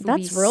length. Would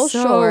That's be real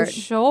so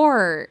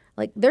short.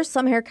 Like there's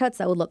some haircuts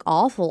that would look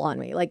awful on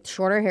me. Like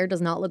shorter hair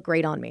does not look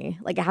great on me.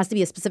 Like it has to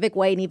be a specific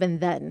way, and even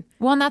then.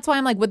 Well, and that's why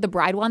I'm like, would the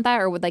bride want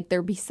that, or would like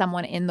there be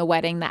someone in the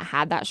wedding that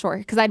had that short?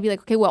 Because I'd be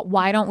like, okay, well,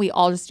 why don't we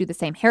all just do the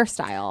same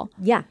hairstyle?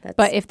 Yeah.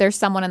 But if there's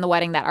someone in the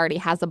wedding that already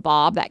has a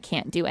bob that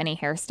can't do any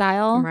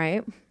hairstyle,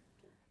 right.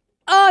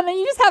 oh, and then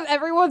you just have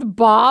everyone with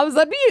bobs.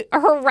 That'd be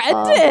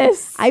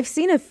horrendous. I've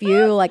seen a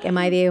few like Am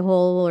I the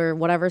A-hole or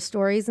whatever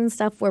stories and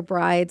stuff where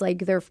brides,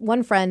 like their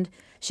one friend,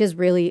 she has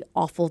really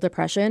awful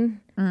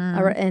depression.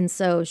 And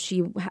so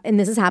and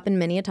this has happened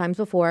many a times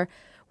before,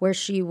 where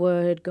she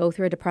would go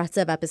through a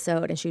depressive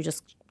episode and she would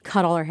just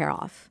cut all her hair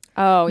off.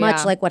 Oh, yeah.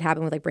 Much like what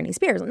happened with like Britney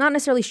Spears. Not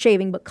necessarily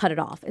shaving, but cut it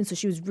off. And so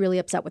she was really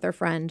upset with her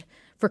friend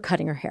for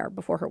cutting her hair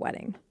before her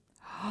wedding.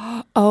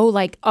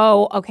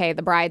 Okay.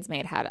 The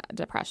bridesmaid had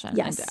depression.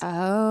 Yes.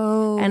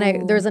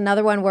 And there's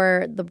another one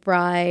where the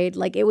bride,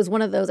 like it was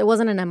one of those, it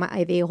wasn't an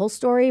MIA whole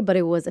story, but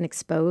it was an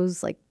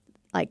exposed like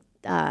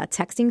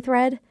texting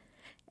thread.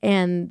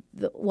 And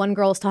the one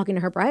girl was talking to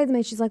her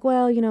bridesmaid. She's like,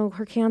 well,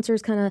 her cancer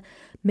is kind of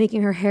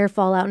making her hair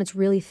fall out and it's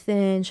really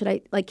thin.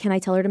 Can I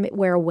tell her to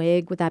wear a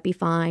wig? Would that be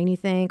fine, you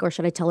think? Or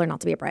should I tell her not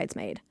to be a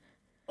bridesmaid?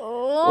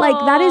 Like,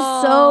 that is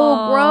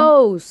so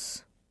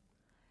gross.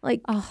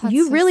 Like,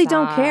 you so really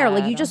don't care.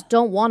 Like, you sad. just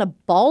don't want a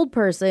bald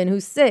person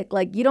who's sick.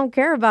 Like, you don't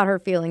care about her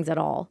feelings at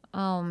all.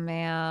 Oh,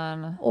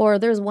 man. Or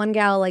there's one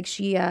gal, like,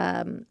 she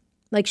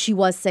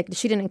was sick.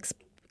 She didn't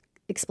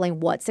explain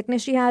what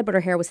sickness she had, but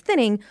her hair was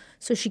thinning.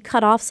 So she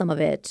cut off some of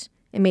it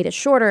and made it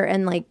shorter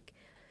and, like,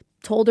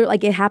 told her,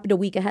 like, it happened a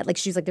week ahead. Like,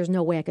 she's like, there's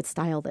no way I could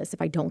style this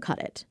if I don't cut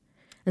it.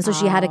 And so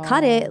she had to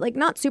cut it, like,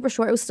 not super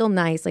short. It was still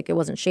nice. Like, it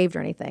wasn't shaved or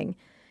anything.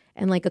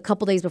 And, like, a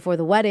couple days before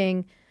the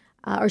wedding,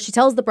 or she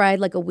tells the bride,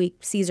 like,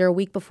 sees her a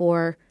week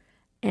before,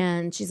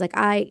 and she's like,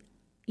 I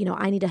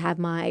need to have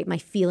my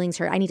feelings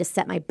hurt. I need to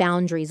set my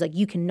boundaries. Like,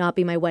 you cannot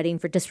be my wedding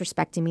for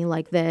disrespecting me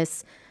like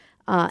this.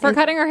 For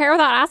cutting her hair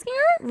without asking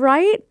her?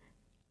 Right?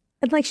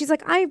 And, like, she's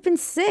like, I've been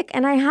sick,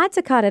 and I had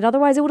to cut it.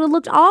 Otherwise, it would have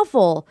looked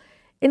awful.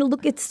 And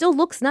it still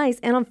looks nice.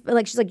 And I'm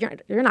like, she's like,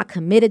 you're not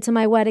committed to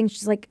my wedding.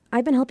 She's like,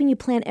 I've been helping you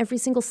plan every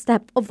single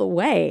step of the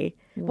way.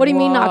 What do you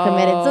mean not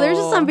committed? So there's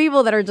just some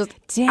people that are just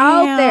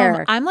out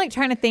there. I'm like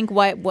trying to think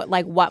what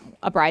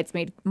a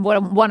bridesmaid,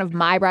 what one of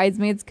my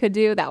bridesmaids could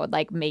do that would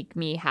like make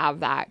me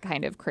have that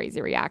kind of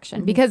crazy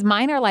reaction. Because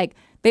mine are like,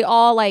 they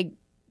all like,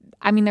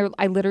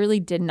 I literally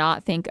did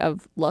not think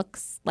of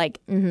looks. Like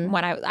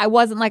when I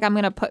wasn't like, I'm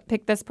going to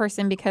pick this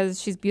person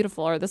because she's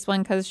beautiful or this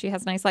one because she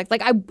has nice legs.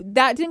 Like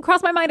that didn't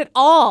cross my mind at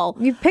all.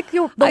 You pick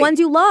the ones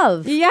you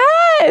love.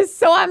 Yes.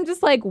 So I'm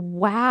just like,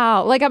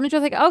 wow. Like, I'm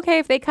just like, okay,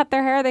 if they cut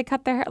their hair, they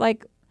cut their hair.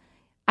 Like,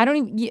 I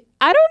don't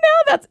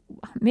know.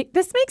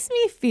 This makes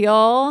me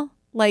feel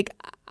like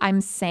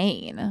I'm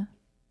sane.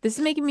 this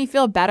is making me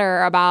feel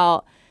better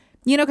about,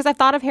 because I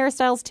thought of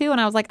hairstyles too.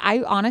 And I was like,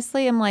 I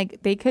honestly am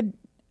like, they can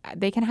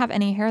have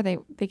any hair. They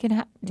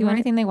can do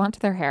anything they want to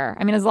their hair.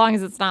 I mean, as long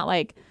as it's not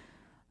like,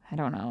 I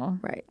don't know,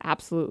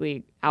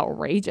 absolutely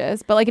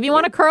outrageous. But like, if you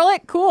want to curl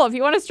it, cool. If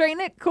you want to straighten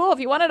it, cool. If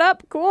you want it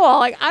up, cool.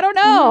 Like, I don't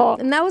know.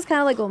 And that was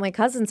kind of like what my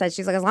cousin said.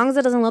 She's like, as long as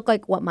it doesn't look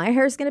like what my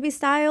hair is going to be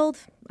styled,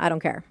 I don't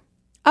care.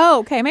 Oh,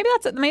 okay. Maybe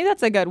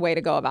that's a good way to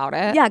go about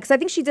it. Yeah, because I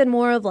think she did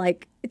more of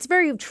like, it's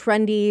very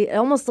trendy. It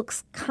almost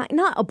looks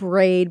not a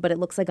braid, but it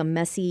looks like a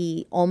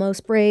messy,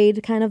 almost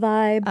braid kind of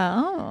vibe.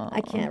 Oh.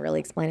 I can't really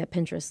explain it.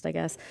 Pinterest, I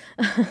guess.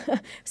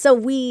 So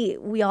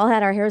we all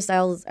had our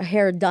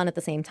hair done at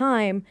the same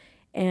time.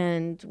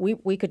 And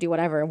we could do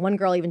whatever. One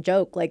girl even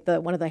joked, like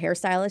one of the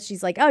hairstylists,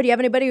 she's like, oh, do you have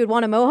anybody who'd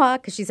want a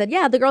mohawk? Because she said,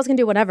 yeah, the girls can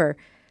do whatever.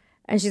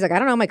 And she's like, I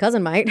don't know, my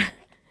cousin might.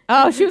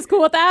 Oh, she was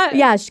cool with that?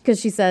 Yeah, because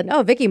she said,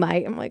 oh, Vicky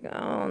might. I'm like,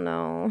 oh,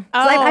 no. Oh,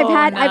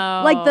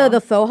 I've like the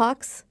faux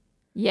hawks.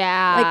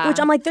 Yeah. Like, which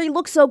I'm like, they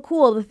look so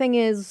cool. The thing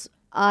is,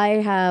 I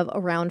have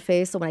a round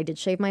face. So when I did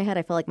shave my head,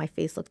 I felt like my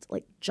face looked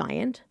like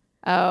giant.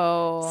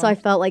 Oh. So I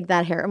felt like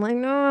that hair. I'm like,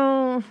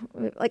 no.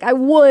 Like, I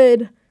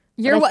would.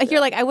 You're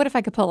like, I would if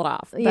I could pull it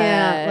off. But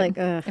yeah. Like,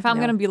 if I'm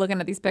going to be looking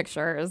at these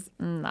pictures,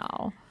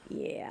 no.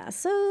 Yeah.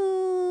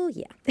 So,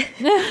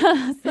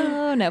 yeah.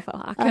 So, no faux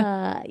hawk.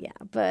 Yeah.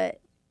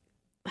 But.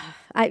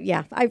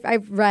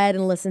 I've read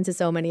and listened to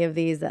so many of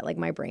these that like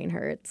my brain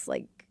hurts.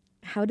 Like,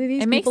 how do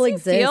these people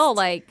exist? It makes you feel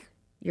like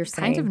you're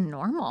kind of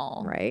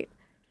normal, right?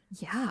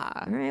 Yeah.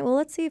 All right. Well,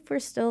 let's see if we're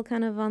still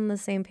kind of on the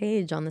same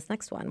page on this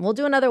next one. We'll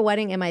do another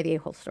wedding Am I the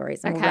A-hole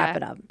stories and we'll wrap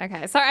it up.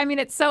 Okay. Sorry. I mean,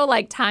 it's so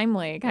like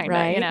timely, kind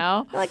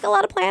of. Like a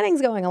lot of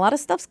planning's going. A lot of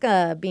stuff's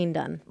being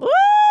done. Woo!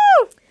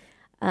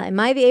 Am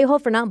I the A-hole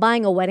for not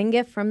buying a wedding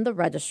gift from the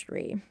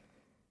registry?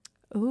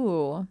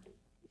 Ooh.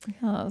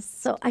 Yes.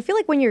 So I feel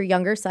like when you're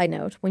younger, side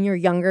note, when you're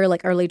younger,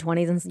 like early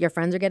 20s and your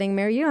friends are getting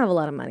married, you don't have a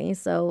lot of money.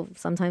 So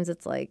sometimes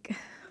it's like,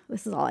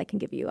 this is all I can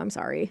give you. I'm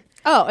sorry.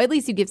 Oh, at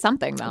least you give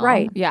something though.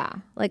 Right. Yeah.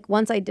 Like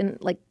once I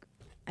didn't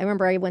I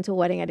remember I went to a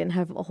wedding. I didn't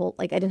have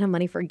I didn't have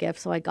money for a gift.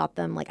 So I got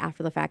them like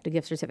after the fact a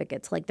gift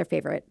certificate to like their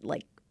favorite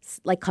like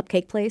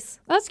cupcake place.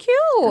 That's cute.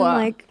 I'm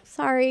like,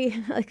 sorry.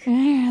 Like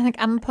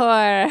I'm poor.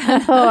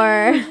 I'm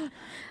poor.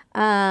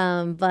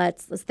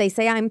 But they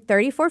say I'm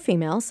 34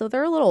 female. So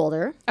they're a little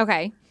older.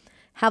 Okay.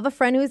 Have a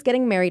friend who's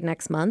getting married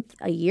next month.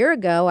 A year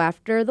ago,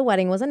 after the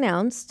wedding was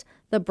announced,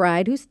 the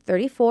bride, who's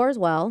 34 as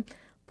well,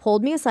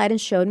 pulled me aside and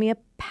showed me a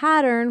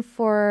pattern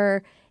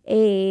for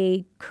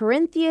a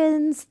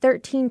Corinthians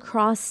 13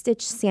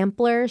 cross-stitch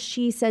sampler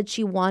she said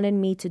she wanted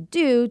me to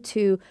do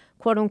to,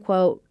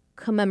 quote-unquote,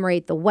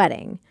 commemorate the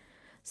wedding.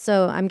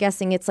 So I'm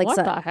guessing it's like...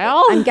 What the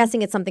hell? I'm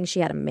guessing it's something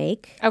she had to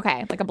make.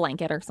 Okay, like a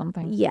blanket or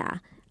something. Yeah.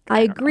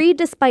 I agreed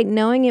despite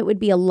knowing it would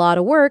be a lot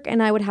of work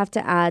and I would have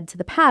to add to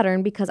the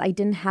pattern because I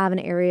didn't have an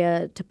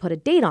area to put a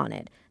date on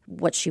it,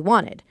 what she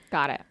wanted.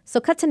 Got it. So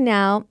cut to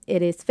now.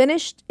 It is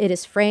finished. It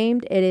is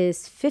framed. It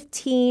is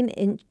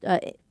 15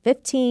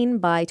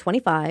 by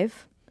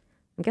 25.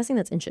 I'm guessing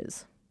that's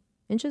inches.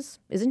 Inches?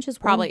 Is inches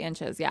one? Probably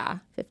inches, yeah.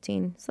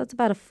 15. So that's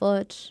about a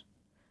foot.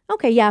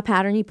 Okay, yeah,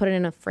 pattern. You put it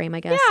in a frame,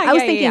 I guess. Yeah, I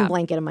was thinking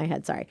blanket in my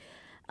head. Sorry.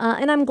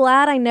 And I'm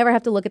glad I never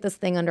have to look at this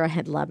thing under a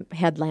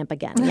headlamp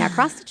again. Yeah,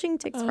 cross-stitching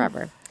takes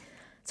forever.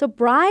 So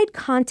bride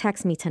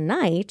contacts me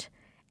tonight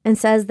and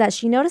says that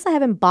she noticed I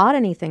haven't bought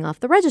anything off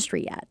the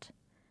registry yet.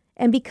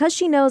 And because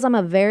she knows I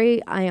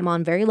am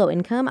on very low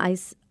income,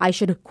 I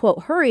should,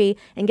 quote, hurry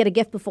and get a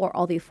gift before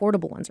all the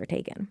affordable ones are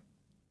taken.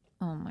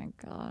 Oh, my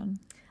God.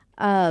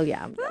 Oh,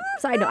 yeah.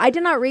 So I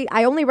did not read.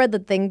 I only read the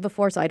thing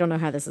before, so I don't know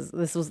how this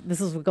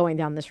was going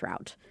down this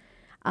route.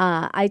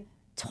 I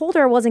told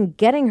her I wasn't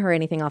getting her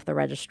anything off the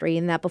registry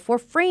and that before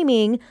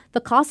framing,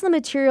 the cost of the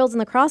materials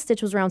and the cross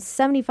stitch was around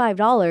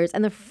 $75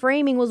 and the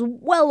framing was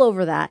well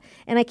over that.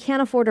 And I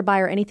can't afford to buy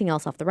her anything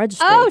else off the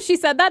registry. Oh, she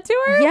said that to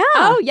her? Yeah.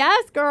 Oh,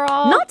 yes, girl.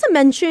 Not to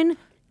mention,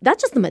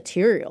 that's just the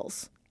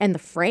materials and the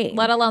frame.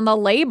 Let alone the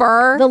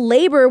labor. The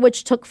labor,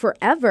 which took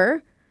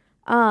forever.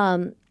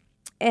 And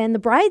the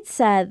bride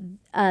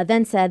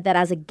then said that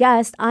as a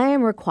guest, I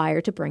am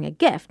required to bring a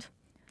gift.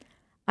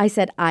 I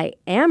said, I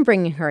am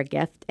bringing her a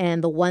gift,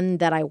 and the one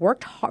that I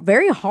worked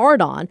very hard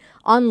on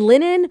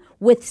linen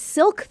with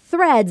silk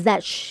threads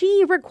that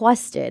she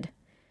requested.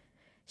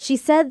 She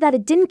said that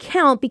it didn't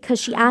count because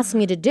she asked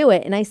me to do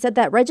it, and I said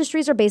that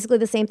registries are basically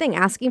the same thing,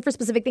 asking for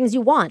specific things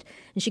you want.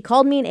 And she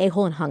called me an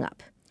a-hole and hung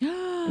up.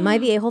 Am I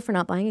the a-hole for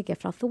not buying a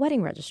gift off the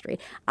wedding registry?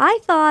 I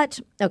thought,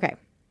 okay.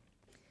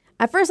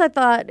 At first, I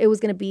thought it was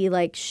going to be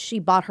like she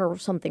bought her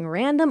something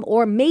random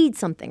or made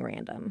something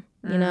random,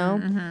 you know?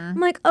 Mm-hmm. I'm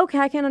like, okay,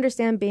 I can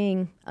understand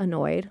being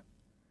annoyed.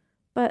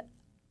 But,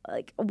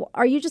 like,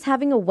 are you just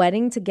having a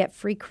wedding to get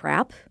free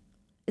crap?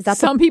 Is that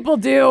some people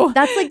do.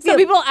 That's like some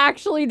people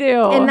actually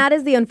do. And that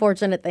is the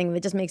unfortunate thing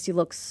that just makes you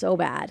look so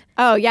bad.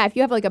 Oh, yeah. If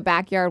you have like a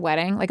backyard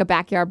wedding, like a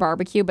backyard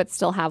barbecue, but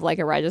still have like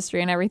a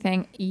registry and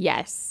everything,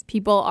 yes.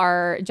 People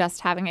are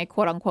just having a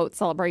quote unquote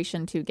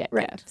celebration to get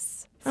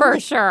gifts. For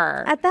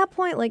sure. At that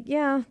point, like,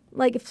 yeah,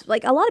 like if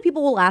like a lot of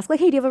people will ask, like,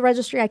 hey, do you have a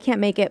registry? I can't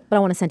make it, but I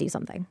want to send you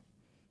something.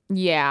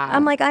 Yeah.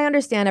 I'm like, I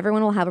understand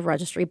everyone will have a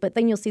registry, but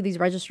then you'll see these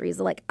registries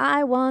that like,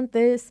 I want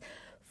this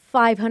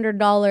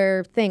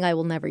 $500 thing I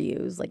will never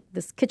use, like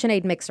this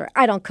KitchenAid mixer.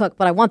 I don't cook,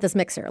 but I want this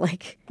mixer,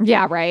 like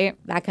yeah, right.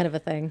 that kind of a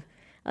thing.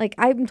 Like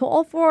I'm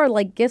all for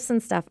like gifts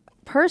and stuff.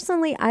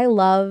 Personally, I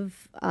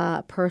love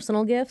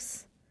personal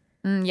gifts.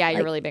 Yeah,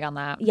 you're really big on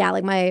that. Yeah,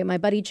 like my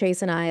buddy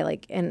Chase and I,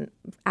 like, and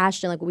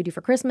Ashton, like what we do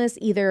for Christmas,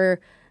 either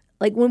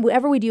like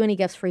whenever we do any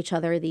gifts for each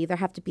other, they either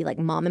have to be like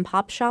mom and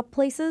pop shop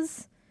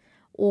places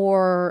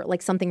or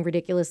like something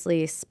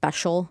ridiculously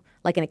special,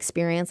 like an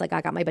experience. Like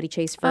I got my buddy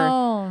Chase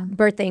for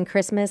birthday and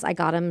Christmas. I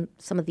got him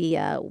some of the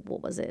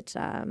what was it?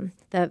 The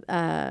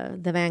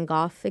Van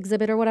Gogh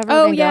exhibit or whatever.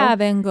 Oh Van yeah, Gogh.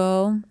 Van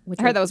Gogh.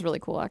 I heard that was really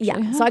cool, actually.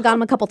 Yeah, so I got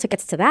him a couple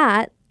tickets to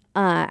that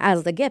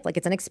as the gift. Like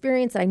it's an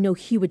experience that I know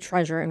he would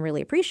treasure and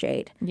really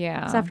appreciate.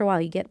 Yeah. So after a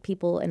while, you get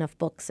people enough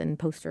books and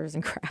posters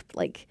and crap,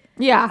 like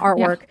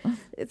artwork. Yeah.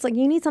 It's like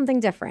you need something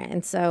different,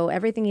 and so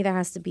everything either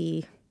has to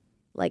be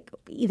like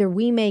either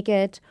we make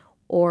it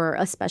or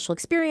a special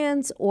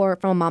experience or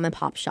from a mom and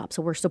pop shop.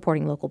 So we're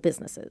supporting local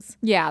businesses.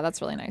 Yeah, that's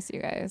really nice, you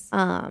guys.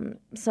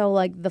 So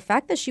like the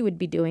fact that she would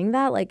be doing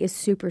that like is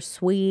super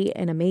sweet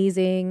and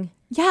amazing.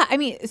 Yeah, I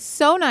mean,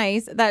 so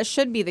nice. That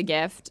should be the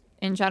gift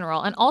in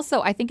general. And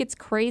also, I think it's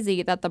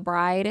crazy that the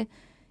bride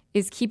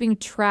is keeping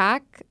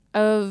track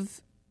of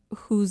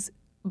who's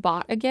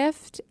bought a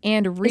gift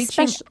and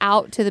reaching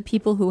out to the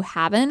people who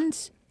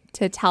haven't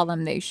to tell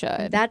them they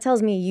should. That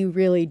tells me you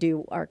really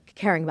are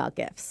caring about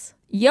gifts.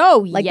 Yo,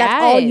 like yes.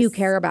 That's all you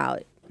care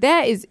about.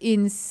 That is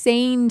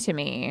insane to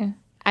me.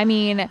 I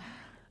mean,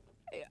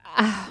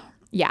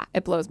 yeah,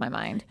 it blows my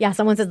mind. Yeah,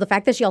 someone says the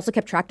fact that she also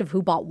kept track of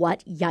who bought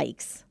what,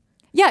 yikes.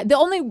 Yeah, the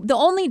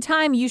only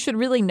time you should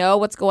really know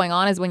what's going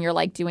on is when you're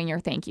like doing your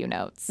thank you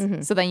notes.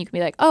 Mm-hmm. So then you can be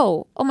like,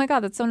 oh my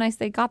God, that's so nice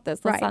they got this.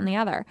 That's that and the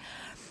other.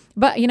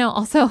 But,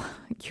 also,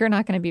 you're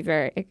not going to be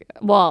very,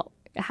 well,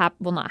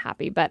 not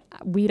happy, but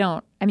we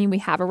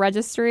have a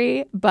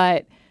registry,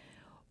 but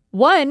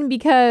one,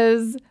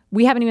 because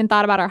we haven't even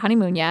thought about our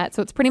honeymoon yet.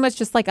 So it's pretty much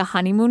just like a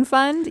honeymoon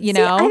fund, know?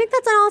 See, I think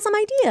that's an awesome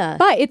idea.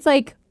 But it's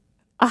like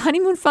a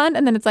honeymoon fund,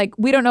 and then it's like,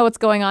 we don't know what's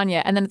going on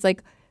yet. And then it's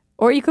like,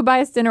 or you could buy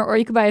us dinner, or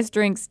you could buy us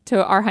drinks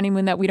to our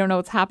honeymoon that we don't know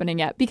what's happening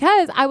yet.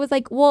 Because I was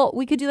like, well,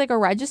 we could do like a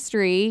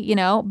registry,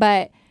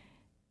 but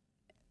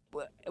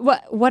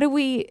what do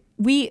we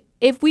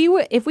if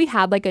we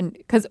had like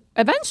because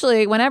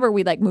eventually whenever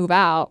we like move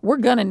out, we're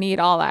gonna need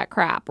all that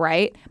crap,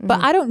 right? Mm-hmm.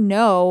 But I don't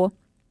know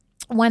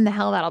when the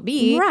hell that'll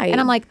be. Right.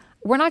 And I'm like,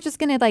 we're not just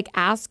gonna like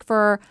ask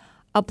for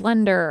a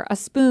blender, a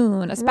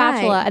spoon, a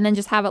spatula, and then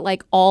just have it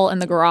like all in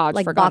the garage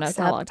like for God knows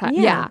how long time.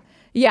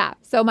 Yeah.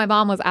 So my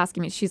mom was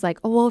asking me, she's like,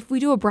 oh, well, if we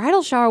do a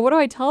bridal shower, what do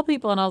I tell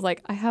people? And I was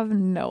like, I have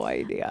no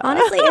idea.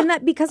 Honestly, and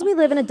that because we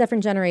live in a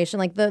different generation,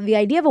 like the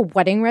idea of a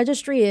wedding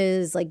registry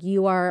is like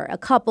you are a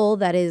couple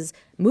that is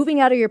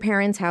moving out of your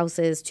parents'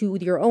 houses to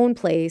your own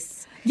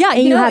place. Yeah,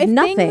 and you have if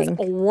nothing. Things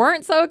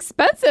weren't so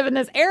expensive in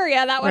this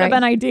area, that would have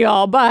been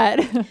ideal. But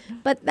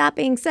that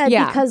being said,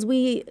 because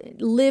we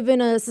live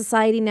in a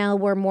society now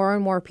where more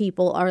and more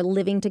people are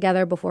living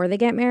together before they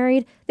get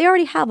married, they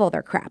already have all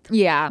their crap.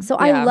 Yeah. So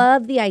I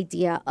love the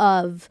idea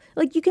of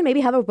like you can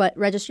maybe have a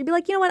registry, be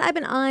like, you know what, I've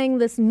been eyeing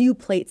this new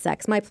plate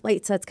set. My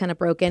plate set's kind of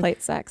broken.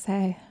 Plate sex,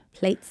 hey.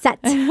 Plate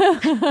set.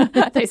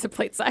 They said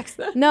plate sex.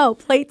 No,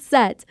 plate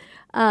set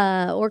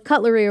or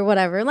cutlery or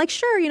whatever. And like,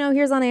 sure,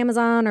 here's on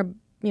Amazon or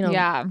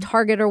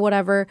Target or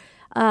whatever.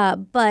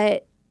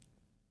 But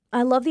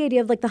I love the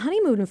idea of like the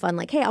honeymoon fund.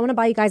 Like, hey, I want to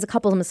buy you guys a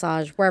couples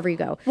massage wherever you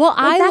go. Well, like,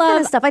 I love that love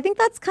kind of stuff. I think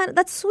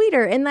that's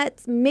sweeter and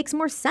that makes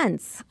more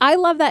sense. I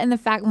love that in the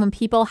fact when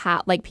people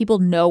people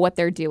know what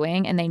they're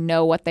doing and they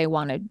know what they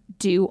want to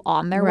do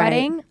on their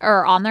wedding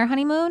or on their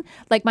honeymoon.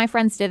 Like my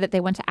friends did that. They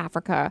went to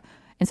Africa.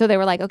 And so they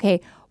were like,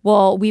 okay,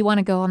 well, we want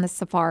to go on the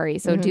safari,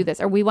 so do this.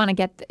 Or we want to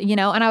get,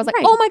 and I was like,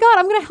 oh my God,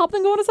 I'm going to help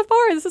them go on a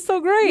safari. This is so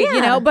great,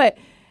 But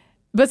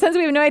since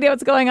we have no idea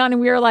what's going on and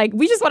we were like,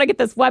 we just want to get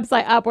this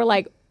website up. We're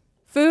like,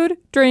 food,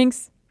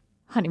 drinks,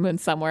 honeymoon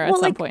somewhere at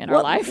some point in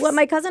our life. What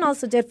my cousin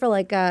also did for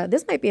like,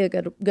 this might be a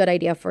good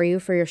idea for you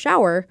for your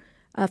shower.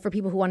 For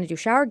people who want to do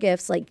shower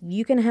gifts, like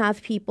you can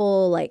have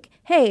people like,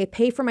 hey,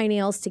 pay for my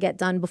nails to get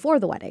done before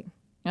the wedding.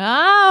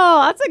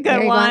 Oh, that's a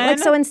good one. Like,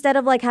 so instead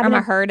of like having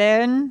a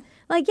herd-in.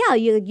 Like, yeah,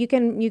 you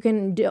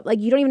can do, like,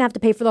 you don't even have to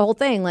pay for the whole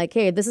thing. Like,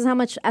 hey, this is how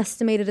much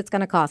estimated it's going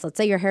to cost. Let's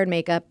say your hair and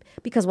makeup,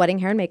 because wedding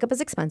hair and makeup is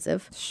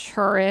expensive.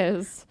 Sure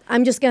is.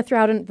 I'm just going to throw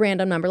out a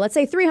random number. Let's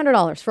say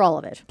 $300 for all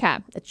of it. Okay.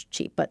 It's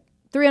cheap, but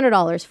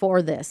 $300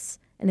 for this.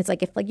 And it's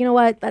like, if like, you know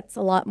what, that's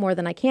a lot more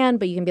than I can,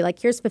 but you can be like,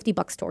 here's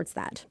 $50 towards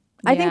that.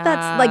 I think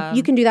that's like,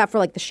 you can do that for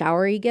like the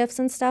showery gifts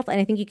and stuff. And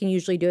I think you can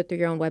usually do it through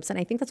your own website.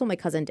 I think that's what my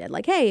cousin did.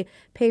 Like, hey,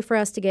 pay for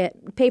me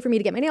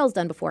to get my nails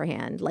done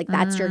beforehand. Like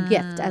that's your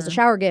gift as a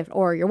shower gift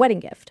or your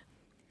wedding gift.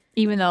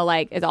 Even though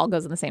like it all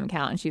goes in the same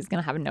account and she's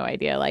going to have no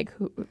idea like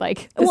who,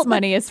 like this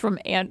money is from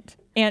Aunt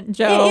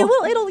Joe.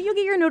 You'll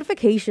get your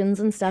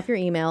notifications and stuff, your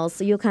emails.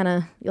 So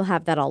you'll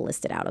have that all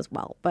listed out as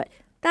well. But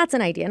That's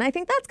an idea. And I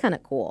think that's kind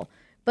of cool.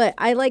 But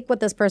I like what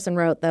this person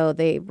wrote, though.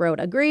 They wrote,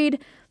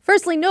 agreed.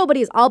 Firstly,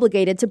 nobody is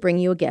obligated to bring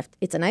you a gift.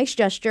 It's a nice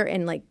gesture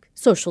and like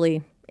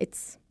socially,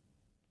 it's,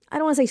 I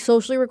don't want to say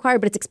socially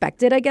required, but it's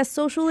expected, I guess,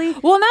 socially.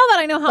 Well, now that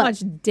I know how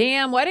much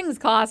damn weddings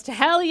cost,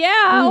 hell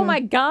yeah. Oh my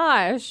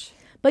gosh.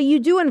 But you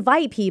do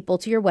invite people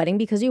to your wedding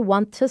because you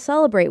want to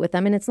celebrate with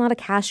them and it's not a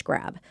cash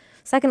grab.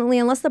 Secondly,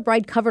 unless the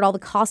bride covered all the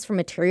costs for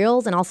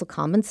materials and also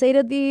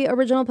compensated the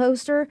original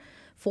poster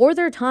for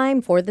their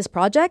time for this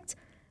project,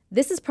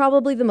 this is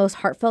probably the most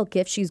heartfelt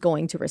gift she's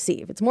going to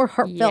receive. It's more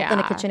heartfelt than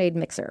a KitchenAid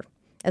mixer.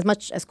 As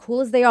much as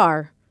cool as they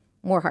are,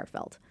 more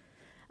heartfelt.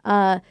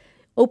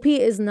 OP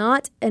is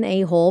not an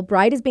a-hole.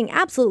 Bride is being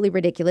absolutely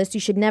ridiculous. You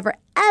should never,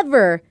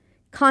 ever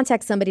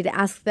contact somebody to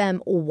ask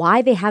them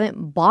why they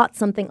haven't bought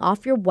something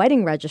off your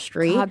wedding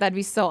registry. God, that'd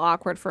be so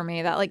awkward for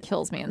me. That like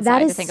kills me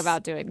inside to think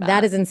about doing that.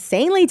 That is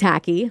insanely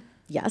tacky.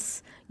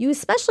 Yes. You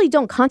especially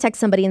don't contact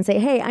somebody and say,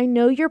 hey, I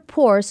know you're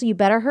poor, so you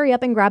better hurry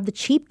up and grab the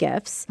cheap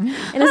gifts.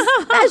 And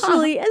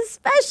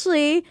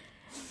especially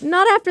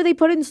not after they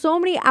put in so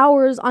many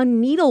hours on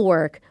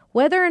needlework.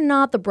 Whether or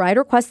not the bride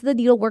requested the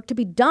needlework to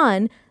be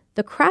done,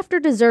 the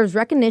crafter deserves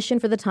recognition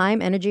for the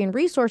time, energy, and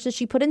resources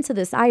she put into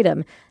this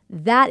item.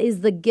 That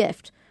is the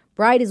gift.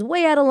 Bride is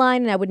way out of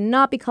line, and I would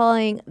not be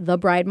calling the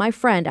bride my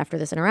friend after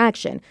this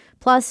interaction.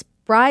 Plus,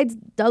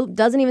 bride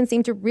doesn't even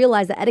seem to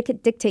realize that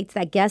etiquette dictates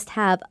that guests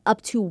have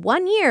up to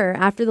 1 year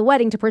after the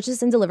wedding to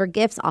purchase and deliver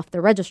gifts off the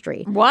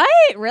registry. What?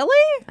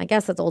 Really? I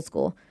guess that's old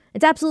school.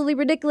 It's absolutely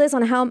ridiculous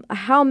on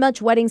how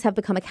much weddings have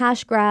become a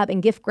cash grab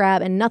and gift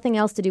grab and nothing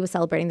else to do with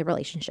celebrating the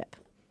relationship.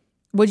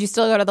 Would you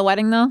still go to the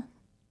wedding, though?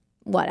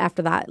 What,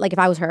 after that? Like, if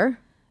I was her?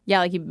 Yeah,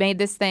 like you made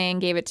this thing,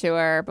 gave it to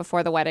her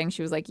before the wedding.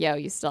 She was like, yo,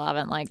 you still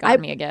haven't like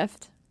gotten me a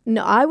gift?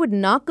 No, I would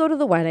not go to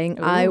the wedding.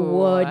 Ooh. I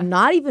would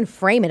not even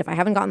frame it if I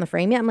haven't gotten the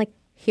frame yet. I'm like,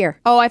 here.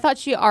 Oh, I thought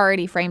she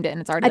already framed it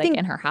and it's already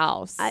in her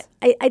house.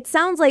 It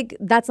sounds like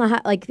that's not how,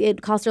 like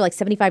it cost her like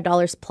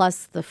 $75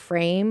 plus the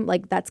frame.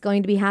 Like that's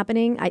going to be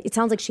happening. It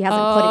sounds like she hasn't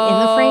put it in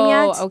the frame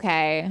yet.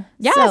 Okay.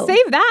 Yeah, so,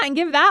 save that and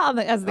give that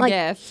as the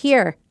gift.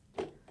 Here.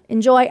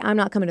 Enjoy. I'm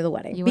not coming to the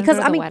wedding. You because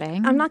go to the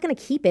wedding? I'm not going to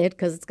keep it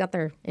because it's got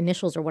their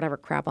initials or whatever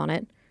crap on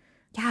it.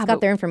 Yeah, it's got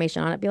their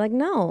information on it. Be like,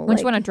 no. Wouldn't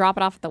you want to drop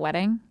it off at the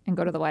wedding and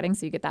go to the wedding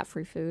so you get that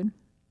free food?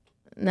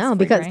 No,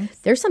 because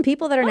there's some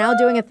people that are now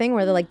doing a thing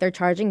where they're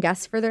charging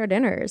guests for their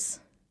dinners.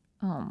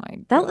 Oh my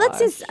god,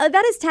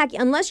 that is tacky.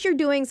 Unless you're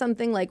doing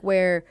something like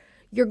where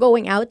you're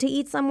going out to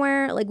eat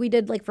somewhere, like we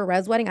did like for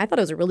Rev's wedding. I thought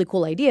it was a really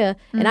cool idea,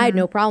 and I had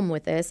no problem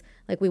with this.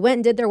 Like we went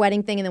and did their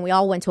wedding thing, and then we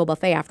all went to a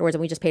buffet afterwards,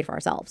 and we just paid for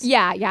ourselves.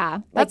 Yeah.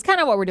 That's kind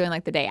of what we're doing,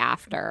 like the day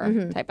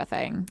after type of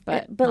thing.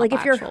 But like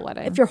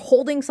if you're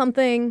holding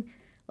something,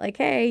 like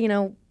hey,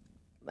 an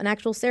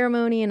actual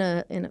ceremony in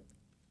a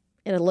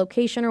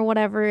location or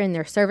whatever, and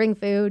they're serving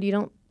food, you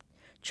don't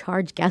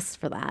charge guests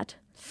for that.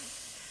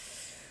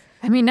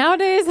 I mean,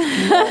 nowadays,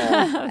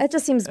 it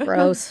just seems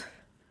gross.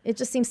 It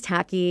just seems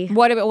tacky.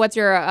 What's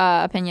your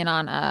opinion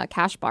on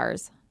cash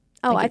bars?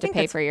 Oh, I think to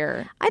pay for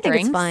your drinks? Think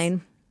it's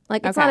fine.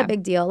 Like it's not a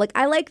big deal. Like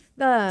I like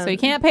the. So you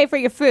can't pay for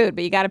your food,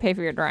 but you got to pay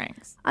for your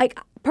drinks. Like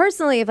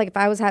personally, if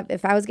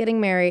I was getting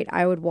married,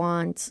 I would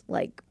want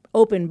like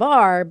open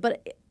bar,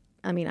 but.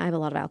 I mean, I have a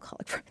lot of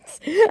alcoholic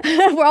friends.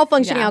 We're all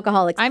functioning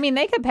alcoholics. I mean,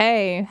 they could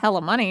pay hella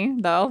money,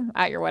 though,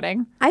 at your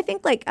wedding. I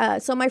think,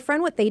 so my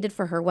friend, what they did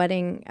for her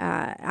wedding,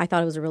 I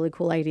thought it was a really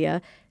cool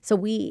idea. So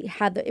we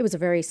had, it was a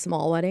very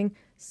small wedding.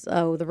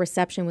 So the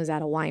reception was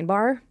at a wine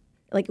bar.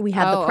 Like we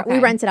had, we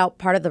rented out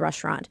part of the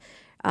restaurant.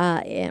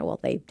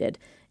 They did.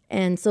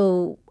 And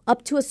so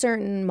up to a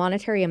certain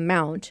monetary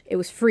amount, it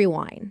was free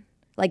wine.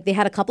 Like they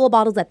had a couple of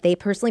bottles that they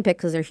personally picked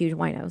because they're huge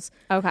winos.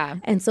 Okay.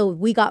 And so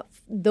we got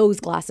those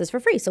glasses for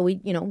free. So we,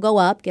 go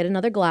up, get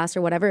another glass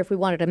or whatever. If we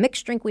wanted a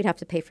mixed drink, we'd have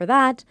to pay for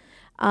that.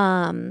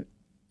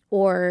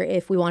 Or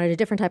if we wanted a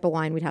different type of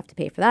wine, we'd have to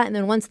pay for that. And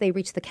then once they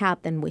reached the cap,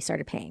 then we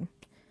started paying.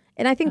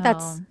 And I think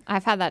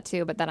I've had that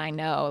too, but then I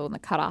know when the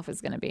cutoff is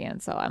going to be.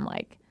 And so I'm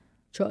like.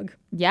 Chug.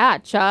 Yeah,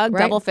 chug,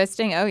 right? Double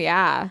fisting. Oh,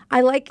 yeah.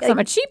 I like. I'm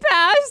a cheap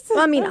ass. Well,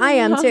 I mean, I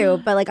am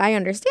too. But I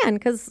understand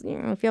because,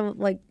 if you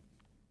have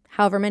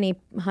however many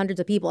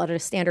hundreds of people at a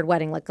standard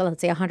wedding, like let's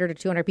say 100 or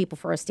 200 people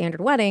for a standard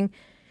wedding,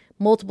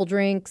 multiple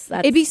drinks.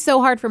 It'd be so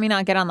hard for me not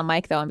to get on the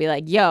mic though and be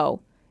like,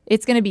 yo,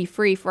 it's going to be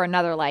free for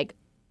another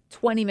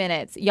 20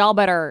 minutes. Y'all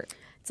better.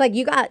 It's like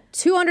you got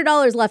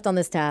 $200 left on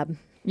this tab.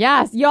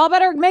 Yes. Y'all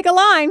better make a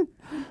line.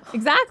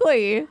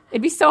 Exactly.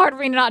 It'd be so hard for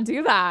me to not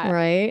do that.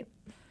 Right.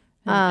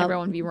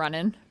 Everyone would be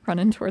running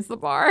towards the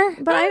bar.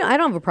 But I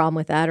don't have a problem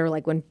with that. Or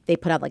when they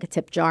put out a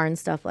tip jar and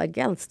stuff, let's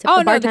tip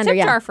the bartender. The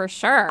tip jar for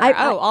sure.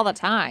 All the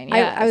time.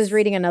 Yes. I was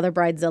reading another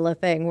Bridezilla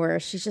thing where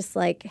she's just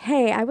like,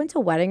 hey, I went to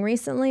a wedding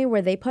recently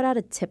where they put out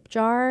a tip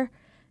jar.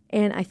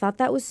 And I thought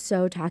that was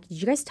so tacky.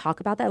 Did you guys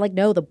talk about that?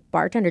 No, the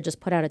bartender just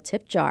put out a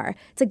tip jar.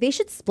 It's like they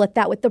should split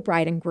that with the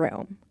bride and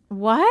groom.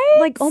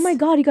 What? Oh my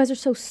God, you guys are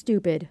so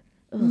stupid.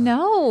 Ugh.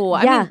 No.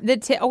 Yeah. I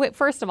mean,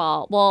 first of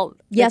all,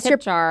 the tip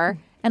jar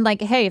And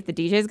like, hey, if the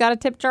DJ's got a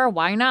tip jar,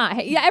 why not?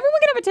 Hey, yeah, everyone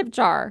can have a tip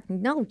jar.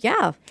 No,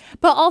 yeah.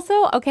 But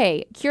also,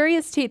 okay,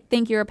 curious to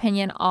think your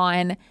opinion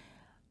on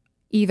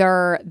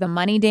either the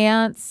money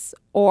dance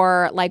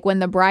or like when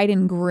the bride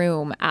and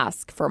groom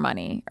ask for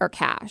money or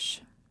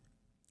cash.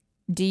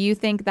 Do you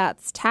think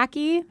that's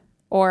tacky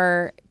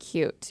or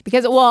cute?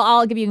 Because, well,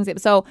 I'll give you an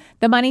example. So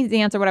the money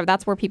dance or whatever,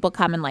 that's where people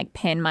come and like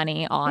pin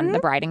money on the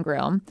bride and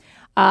groom.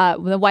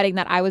 The wedding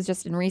that I was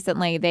just in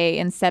recently, they,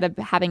 instead of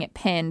having it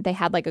pinned, they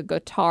had like a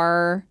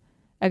guitar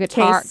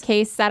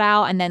case set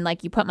out, and then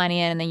like you put money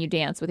in and then you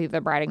dance with either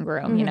the bride and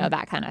groom, you know,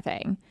 that kind of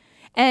thing.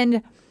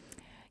 And,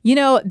 you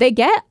know, they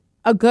get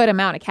a good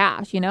amount of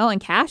cash, you know,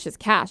 and cash is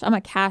cash. I'm a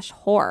cash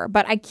whore.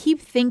 But I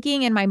keep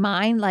thinking in my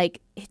mind,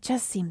 like, it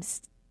just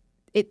seems...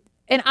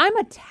 And I'm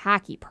a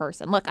tacky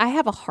person. Look, I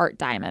have a heart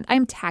diamond.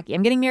 I'm tacky.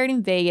 I'm getting married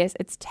in Vegas.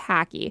 It's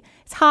tacky.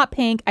 It's hot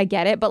pink. I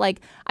get it. But like,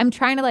 I'm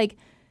trying to like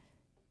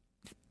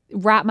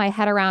wrap my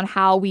head around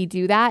how we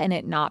do that and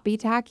it not be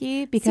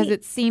tacky, because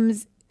it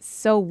seems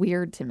so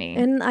weird to me.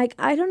 And like,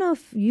 I don't know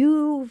if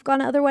you've gone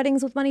to other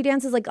weddings with money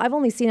dances. Like, I've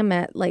only seen them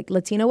at like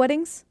Latino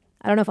weddings.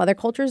 I don't know if other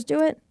cultures do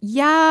it.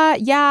 Yeah.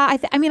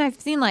 I mean, I've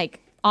seen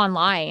like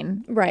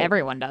online. Right.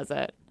 Everyone does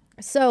it.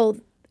 So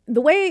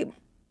the way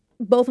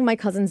both of my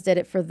cousins did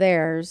it for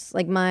theirs,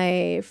 like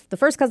the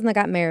first cousin that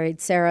got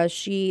married, Sarah,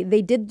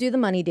 they did do the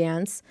money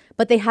dance,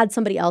 but they had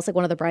somebody else, like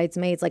one of the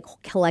bridesmaids, like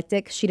collect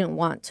it 'cause she didn't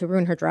want to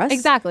ruin her dress.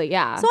 Exactly,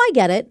 yeah. So I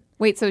get it.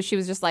 Wait, so she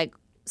was just like...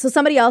 So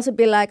somebody else would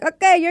be like,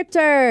 okay, your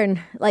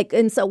turn. Like,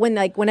 and so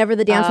whenever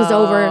the dance was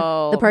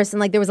over, the person,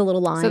 like, there was a little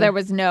line. So there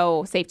was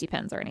no safety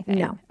pins or anything?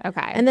 No.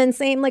 Okay. And then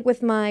same, like,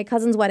 with my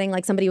cousin's wedding,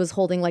 like, somebody was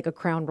holding, like, a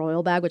Crown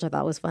Royal bag, which I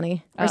thought was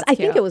funny. Or I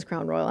think it was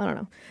Crown Royal. I don't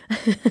know.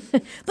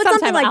 But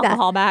something like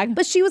alcohol that. Bag.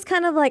 But she was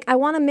kind of like, I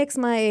want to mix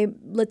my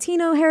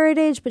Latino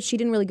heritage, but she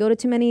didn't really go to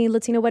too many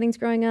Latino weddings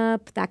growing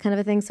up, that kind of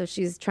a thing. So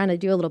she's trying to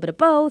do a little bit of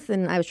both.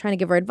 And I was trying to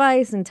give her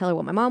advice and tell her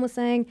what my mom was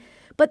saying.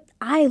 But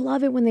I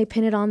love it when they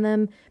pin it on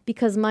them,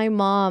 because my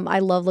mom, I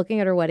love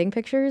looking at her wedding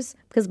pictures,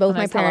 because both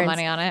my parents, hella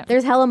money on it.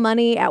 There's hella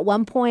money. At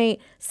one point,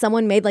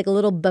 someone made like a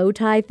little bow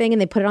tie thing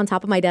and they put it on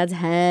top of my dad's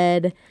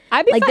head.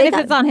 I'd be fine if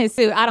it's on his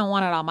suit. I don't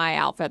want it on my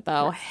outfit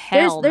though.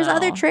 There's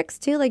other tricks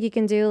too. Like you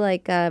can do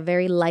like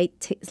very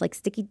light, like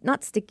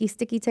not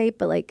sticky tape,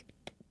 but like.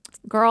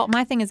 Girl,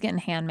 my thing is getting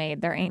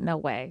handmade. There ain't no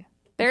way.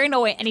 There ain't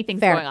no way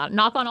anything's going on.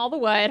 Knock on all the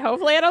wood.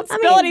 Hopefully I don't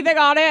spill anything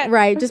on it.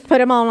 Right. Just put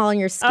them all on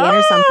your skin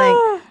or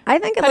something. I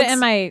think it in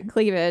my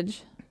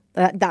cleavage.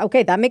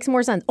 Okay, that makes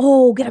more sense.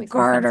 Oh, get a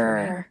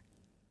garter.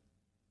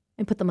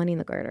 And put the money in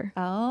the garter.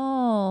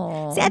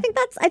 Oh. See, I think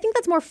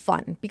that's more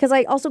fun, because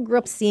I also grew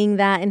up seeing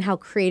that and how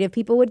creative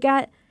people would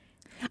get.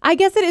 I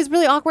guess it is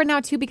really awkward now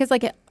too, because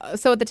like,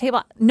 so at the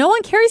table, no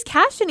one carries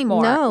cash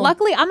anymore. No.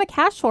 Luckily, I'm a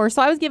cash whore, so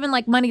I was giving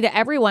like money to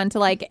everyone to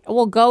like,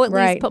 well, go at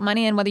least put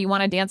money in, whether you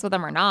want to dance with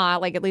them or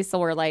not. Like at least so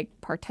we're like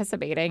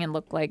participating and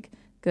look like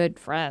good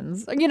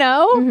friends, you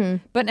know. Mm-hmm.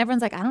 But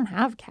everyone's like, I don't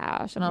have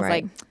cash, and I was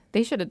like,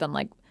 they should have done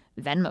like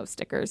Venmo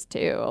stickers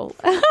too.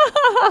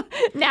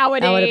 Nowadays, that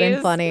would have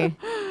been funny.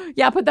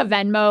 Yeah, put the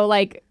Venmo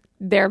like.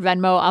 Their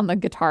Venmo on the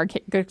guitar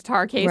case. Right.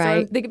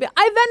 Or they could be,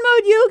 I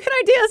Venmo'd you. Can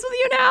I dance with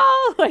you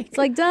now? Like, it's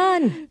like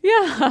done.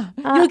 Yeah.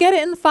 You'll get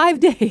it in 5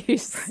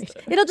 days. Right.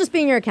 It'll just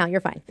be in your account.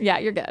 You're fine. Yeah,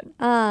 you're good.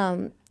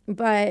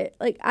 But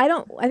like,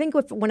 I think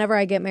whenever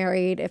I get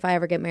married, if I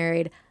ever get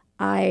married,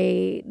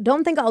 I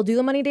don't think I'll do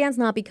the money dance,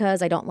 not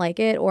because I don't like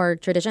it or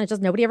tradition. It's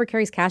just nobody ever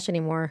carries cash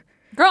anymore.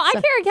 Girl, I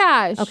carry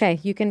cash. Okay,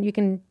 you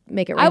can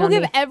make it right. I will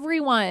give me.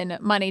 everyone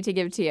money to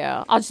give to you.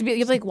 I'll just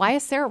be like, why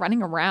is Sarah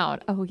running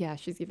around? Oh yeah,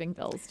 she's giving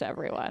bills to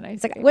everyone.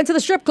 It's like, I went to the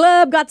strip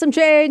club, got some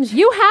change.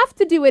 You have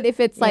to do it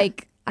if it's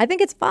like, I think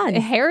it's fun.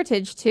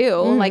 Heritage too.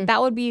 Mm-hmm. Like that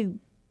would be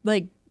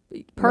like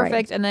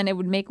perfect, and then it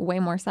would make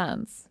way more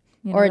sense.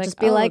 You know, or just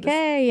be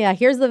hey,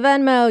 here's the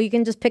Venmo. You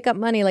can just pick up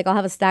money. Like, I'll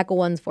have a stack of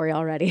ones for you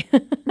already.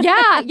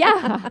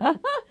 Yeah.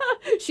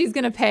 She's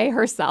going to pay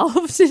herself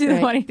to do the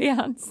money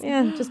dance.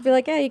 Yeah, just be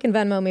like, you can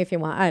Venmo me if you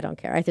want. I don't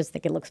care. I just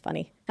think it looks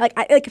funny.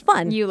 Like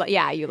fun. You like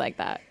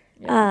that.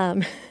 Yeah.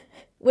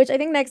 Which I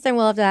think next time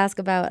we'll have to ask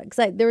about,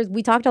 because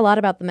we talked a lot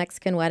about the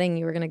Mexican wedding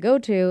you were going to go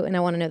to, and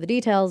I want to know the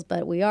details,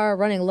 but we are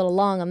running a little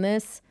long on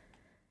this.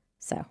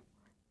 So,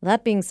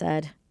 that being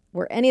said,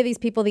 were any of these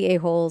people the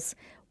a-holes?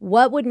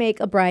 What would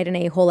make a bride an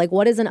a-hole? Like,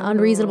 what is an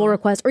unreasonable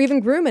request, or even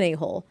groom an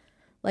a-hole?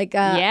 Like,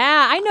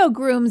 yeah, I know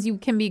grooms. You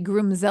can be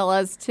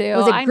groomzillas too.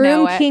 Was it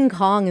Groom King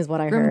Kong is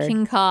what I heard. Groom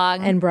King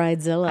Kong and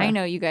Bridezilla. I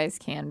know you guys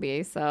can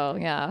be. So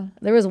yeah,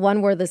 there was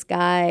one where this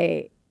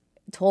guy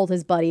told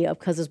his buddy,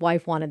 because his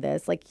wife wanted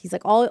this. Like, he's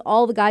like,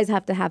 all the guys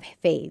have to have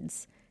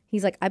fades.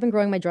 He's like, I've been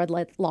growing my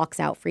dreadlocks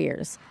out for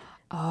years.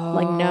 Oh,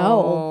 like,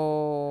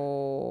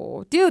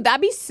 no, dude, that'd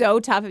be so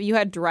tough if you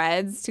had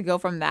dreads to go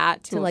from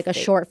that to like a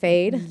short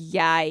fade.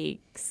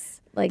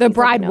 Yikes! Like the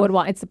bride would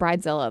want. It's the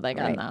Bridezilla. Like,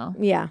 I don't know.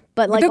 Yeah,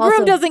 but like the groom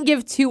also doesn't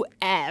give 2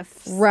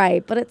 Fs.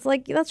 Right, but it's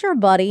like, that's your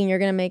buddy, and you're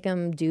gonna make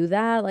him do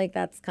that. Like,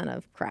 that's kind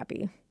of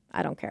crappy.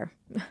 I don't care.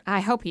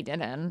 I hope he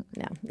didn't.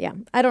 Yeah.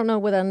 I don't know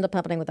what ended up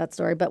happening with that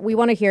story, but we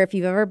want to hear if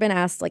you've ever been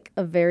asked like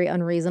a very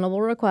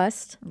unreasonable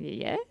request.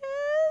 Yes.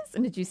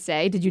 And did you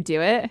say? Did you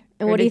do it?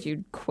 And or what did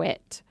you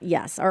quit?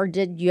 Yes. Or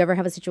did you ever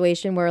have a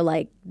situation where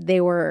like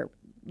the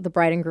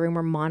bride and groom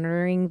were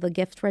monitoring the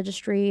gift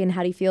registry, and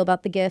how do you feel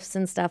about the gifts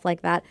and stuff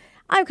like that?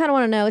 I kind of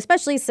want to know,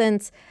 especially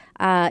since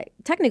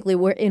technically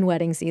we're in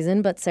wedding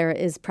season, but Sarah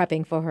is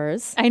prepping for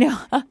hers. I know.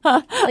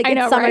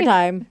 It's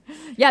summertime. Right?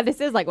 Yeah,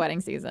 this is like wedding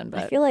season,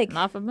 but I feel like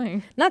not for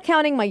me. Not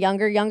counting my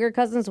younger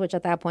cousins, which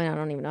at that point I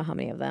don't even know how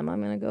many of them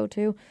I'm going to go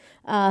to.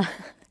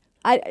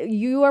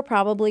 You are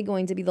probably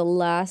going to be the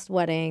last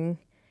wedding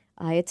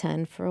I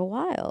attend for a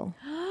while.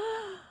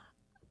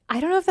 I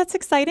don't know if that's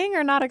exciting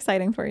or not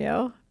exciting for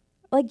you.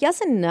 Like,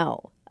 yes and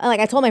no. Like,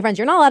 I told my friends,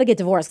 you're not allowed to get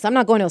divorced because I'm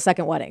not going to a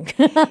second wedding.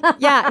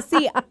 Yeah,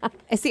 see,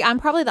 I'm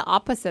probably the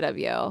opposite of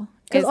you.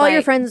 Because all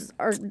your friends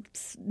are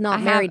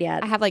not married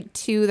yet. I have like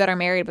 2 that are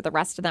married, but the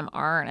rest of them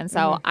aren't. And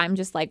so I'm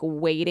just like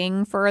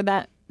waiting for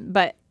that.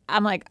 But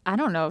I'm like, I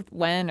don't know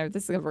when or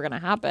this is ever going to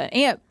happen.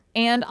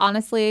 And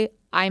honestly,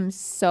 I'm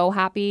so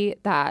happy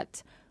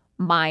that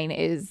mine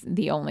is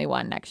the only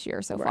one next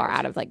year so far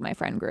out of like my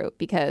friend group,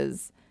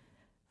 because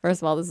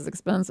first of all, this is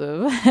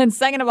expensive. And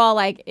second of all,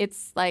 like,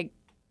 it's like,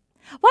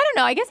 well, I don't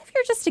know. I guess if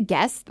you're just a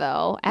guest,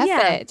 though,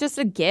 it. Just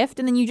a gift,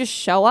 and then you just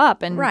show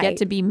up and get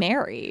to be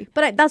married.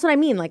 But that's what I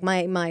mean, like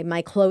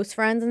my close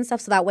friends and stuff.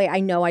 So that way I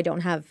know I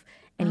don't have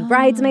any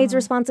bridesmaids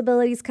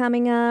responsibilities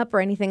coming up or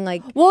anything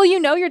like. Well,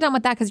 you're done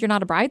with that because you're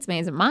not a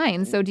bridesmaid of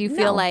mine. So do you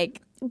feel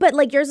like. But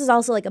like yours is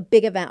also like a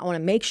big event. I want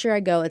to make sure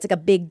I go. It's like a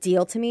big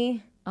deal to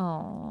me.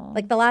 Oh.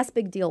 Like the last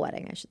big deal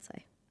wedding, I should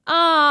say.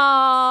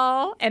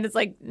 Oh. And it's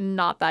like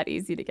not that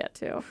easy to get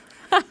to.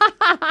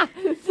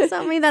 So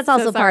I mean, that's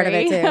also part of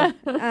it too.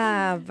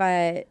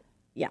 But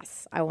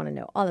yes, I want to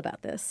know all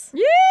about this.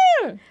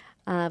 Yeah.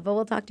 But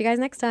we'll talk to you guys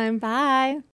next time. Bye.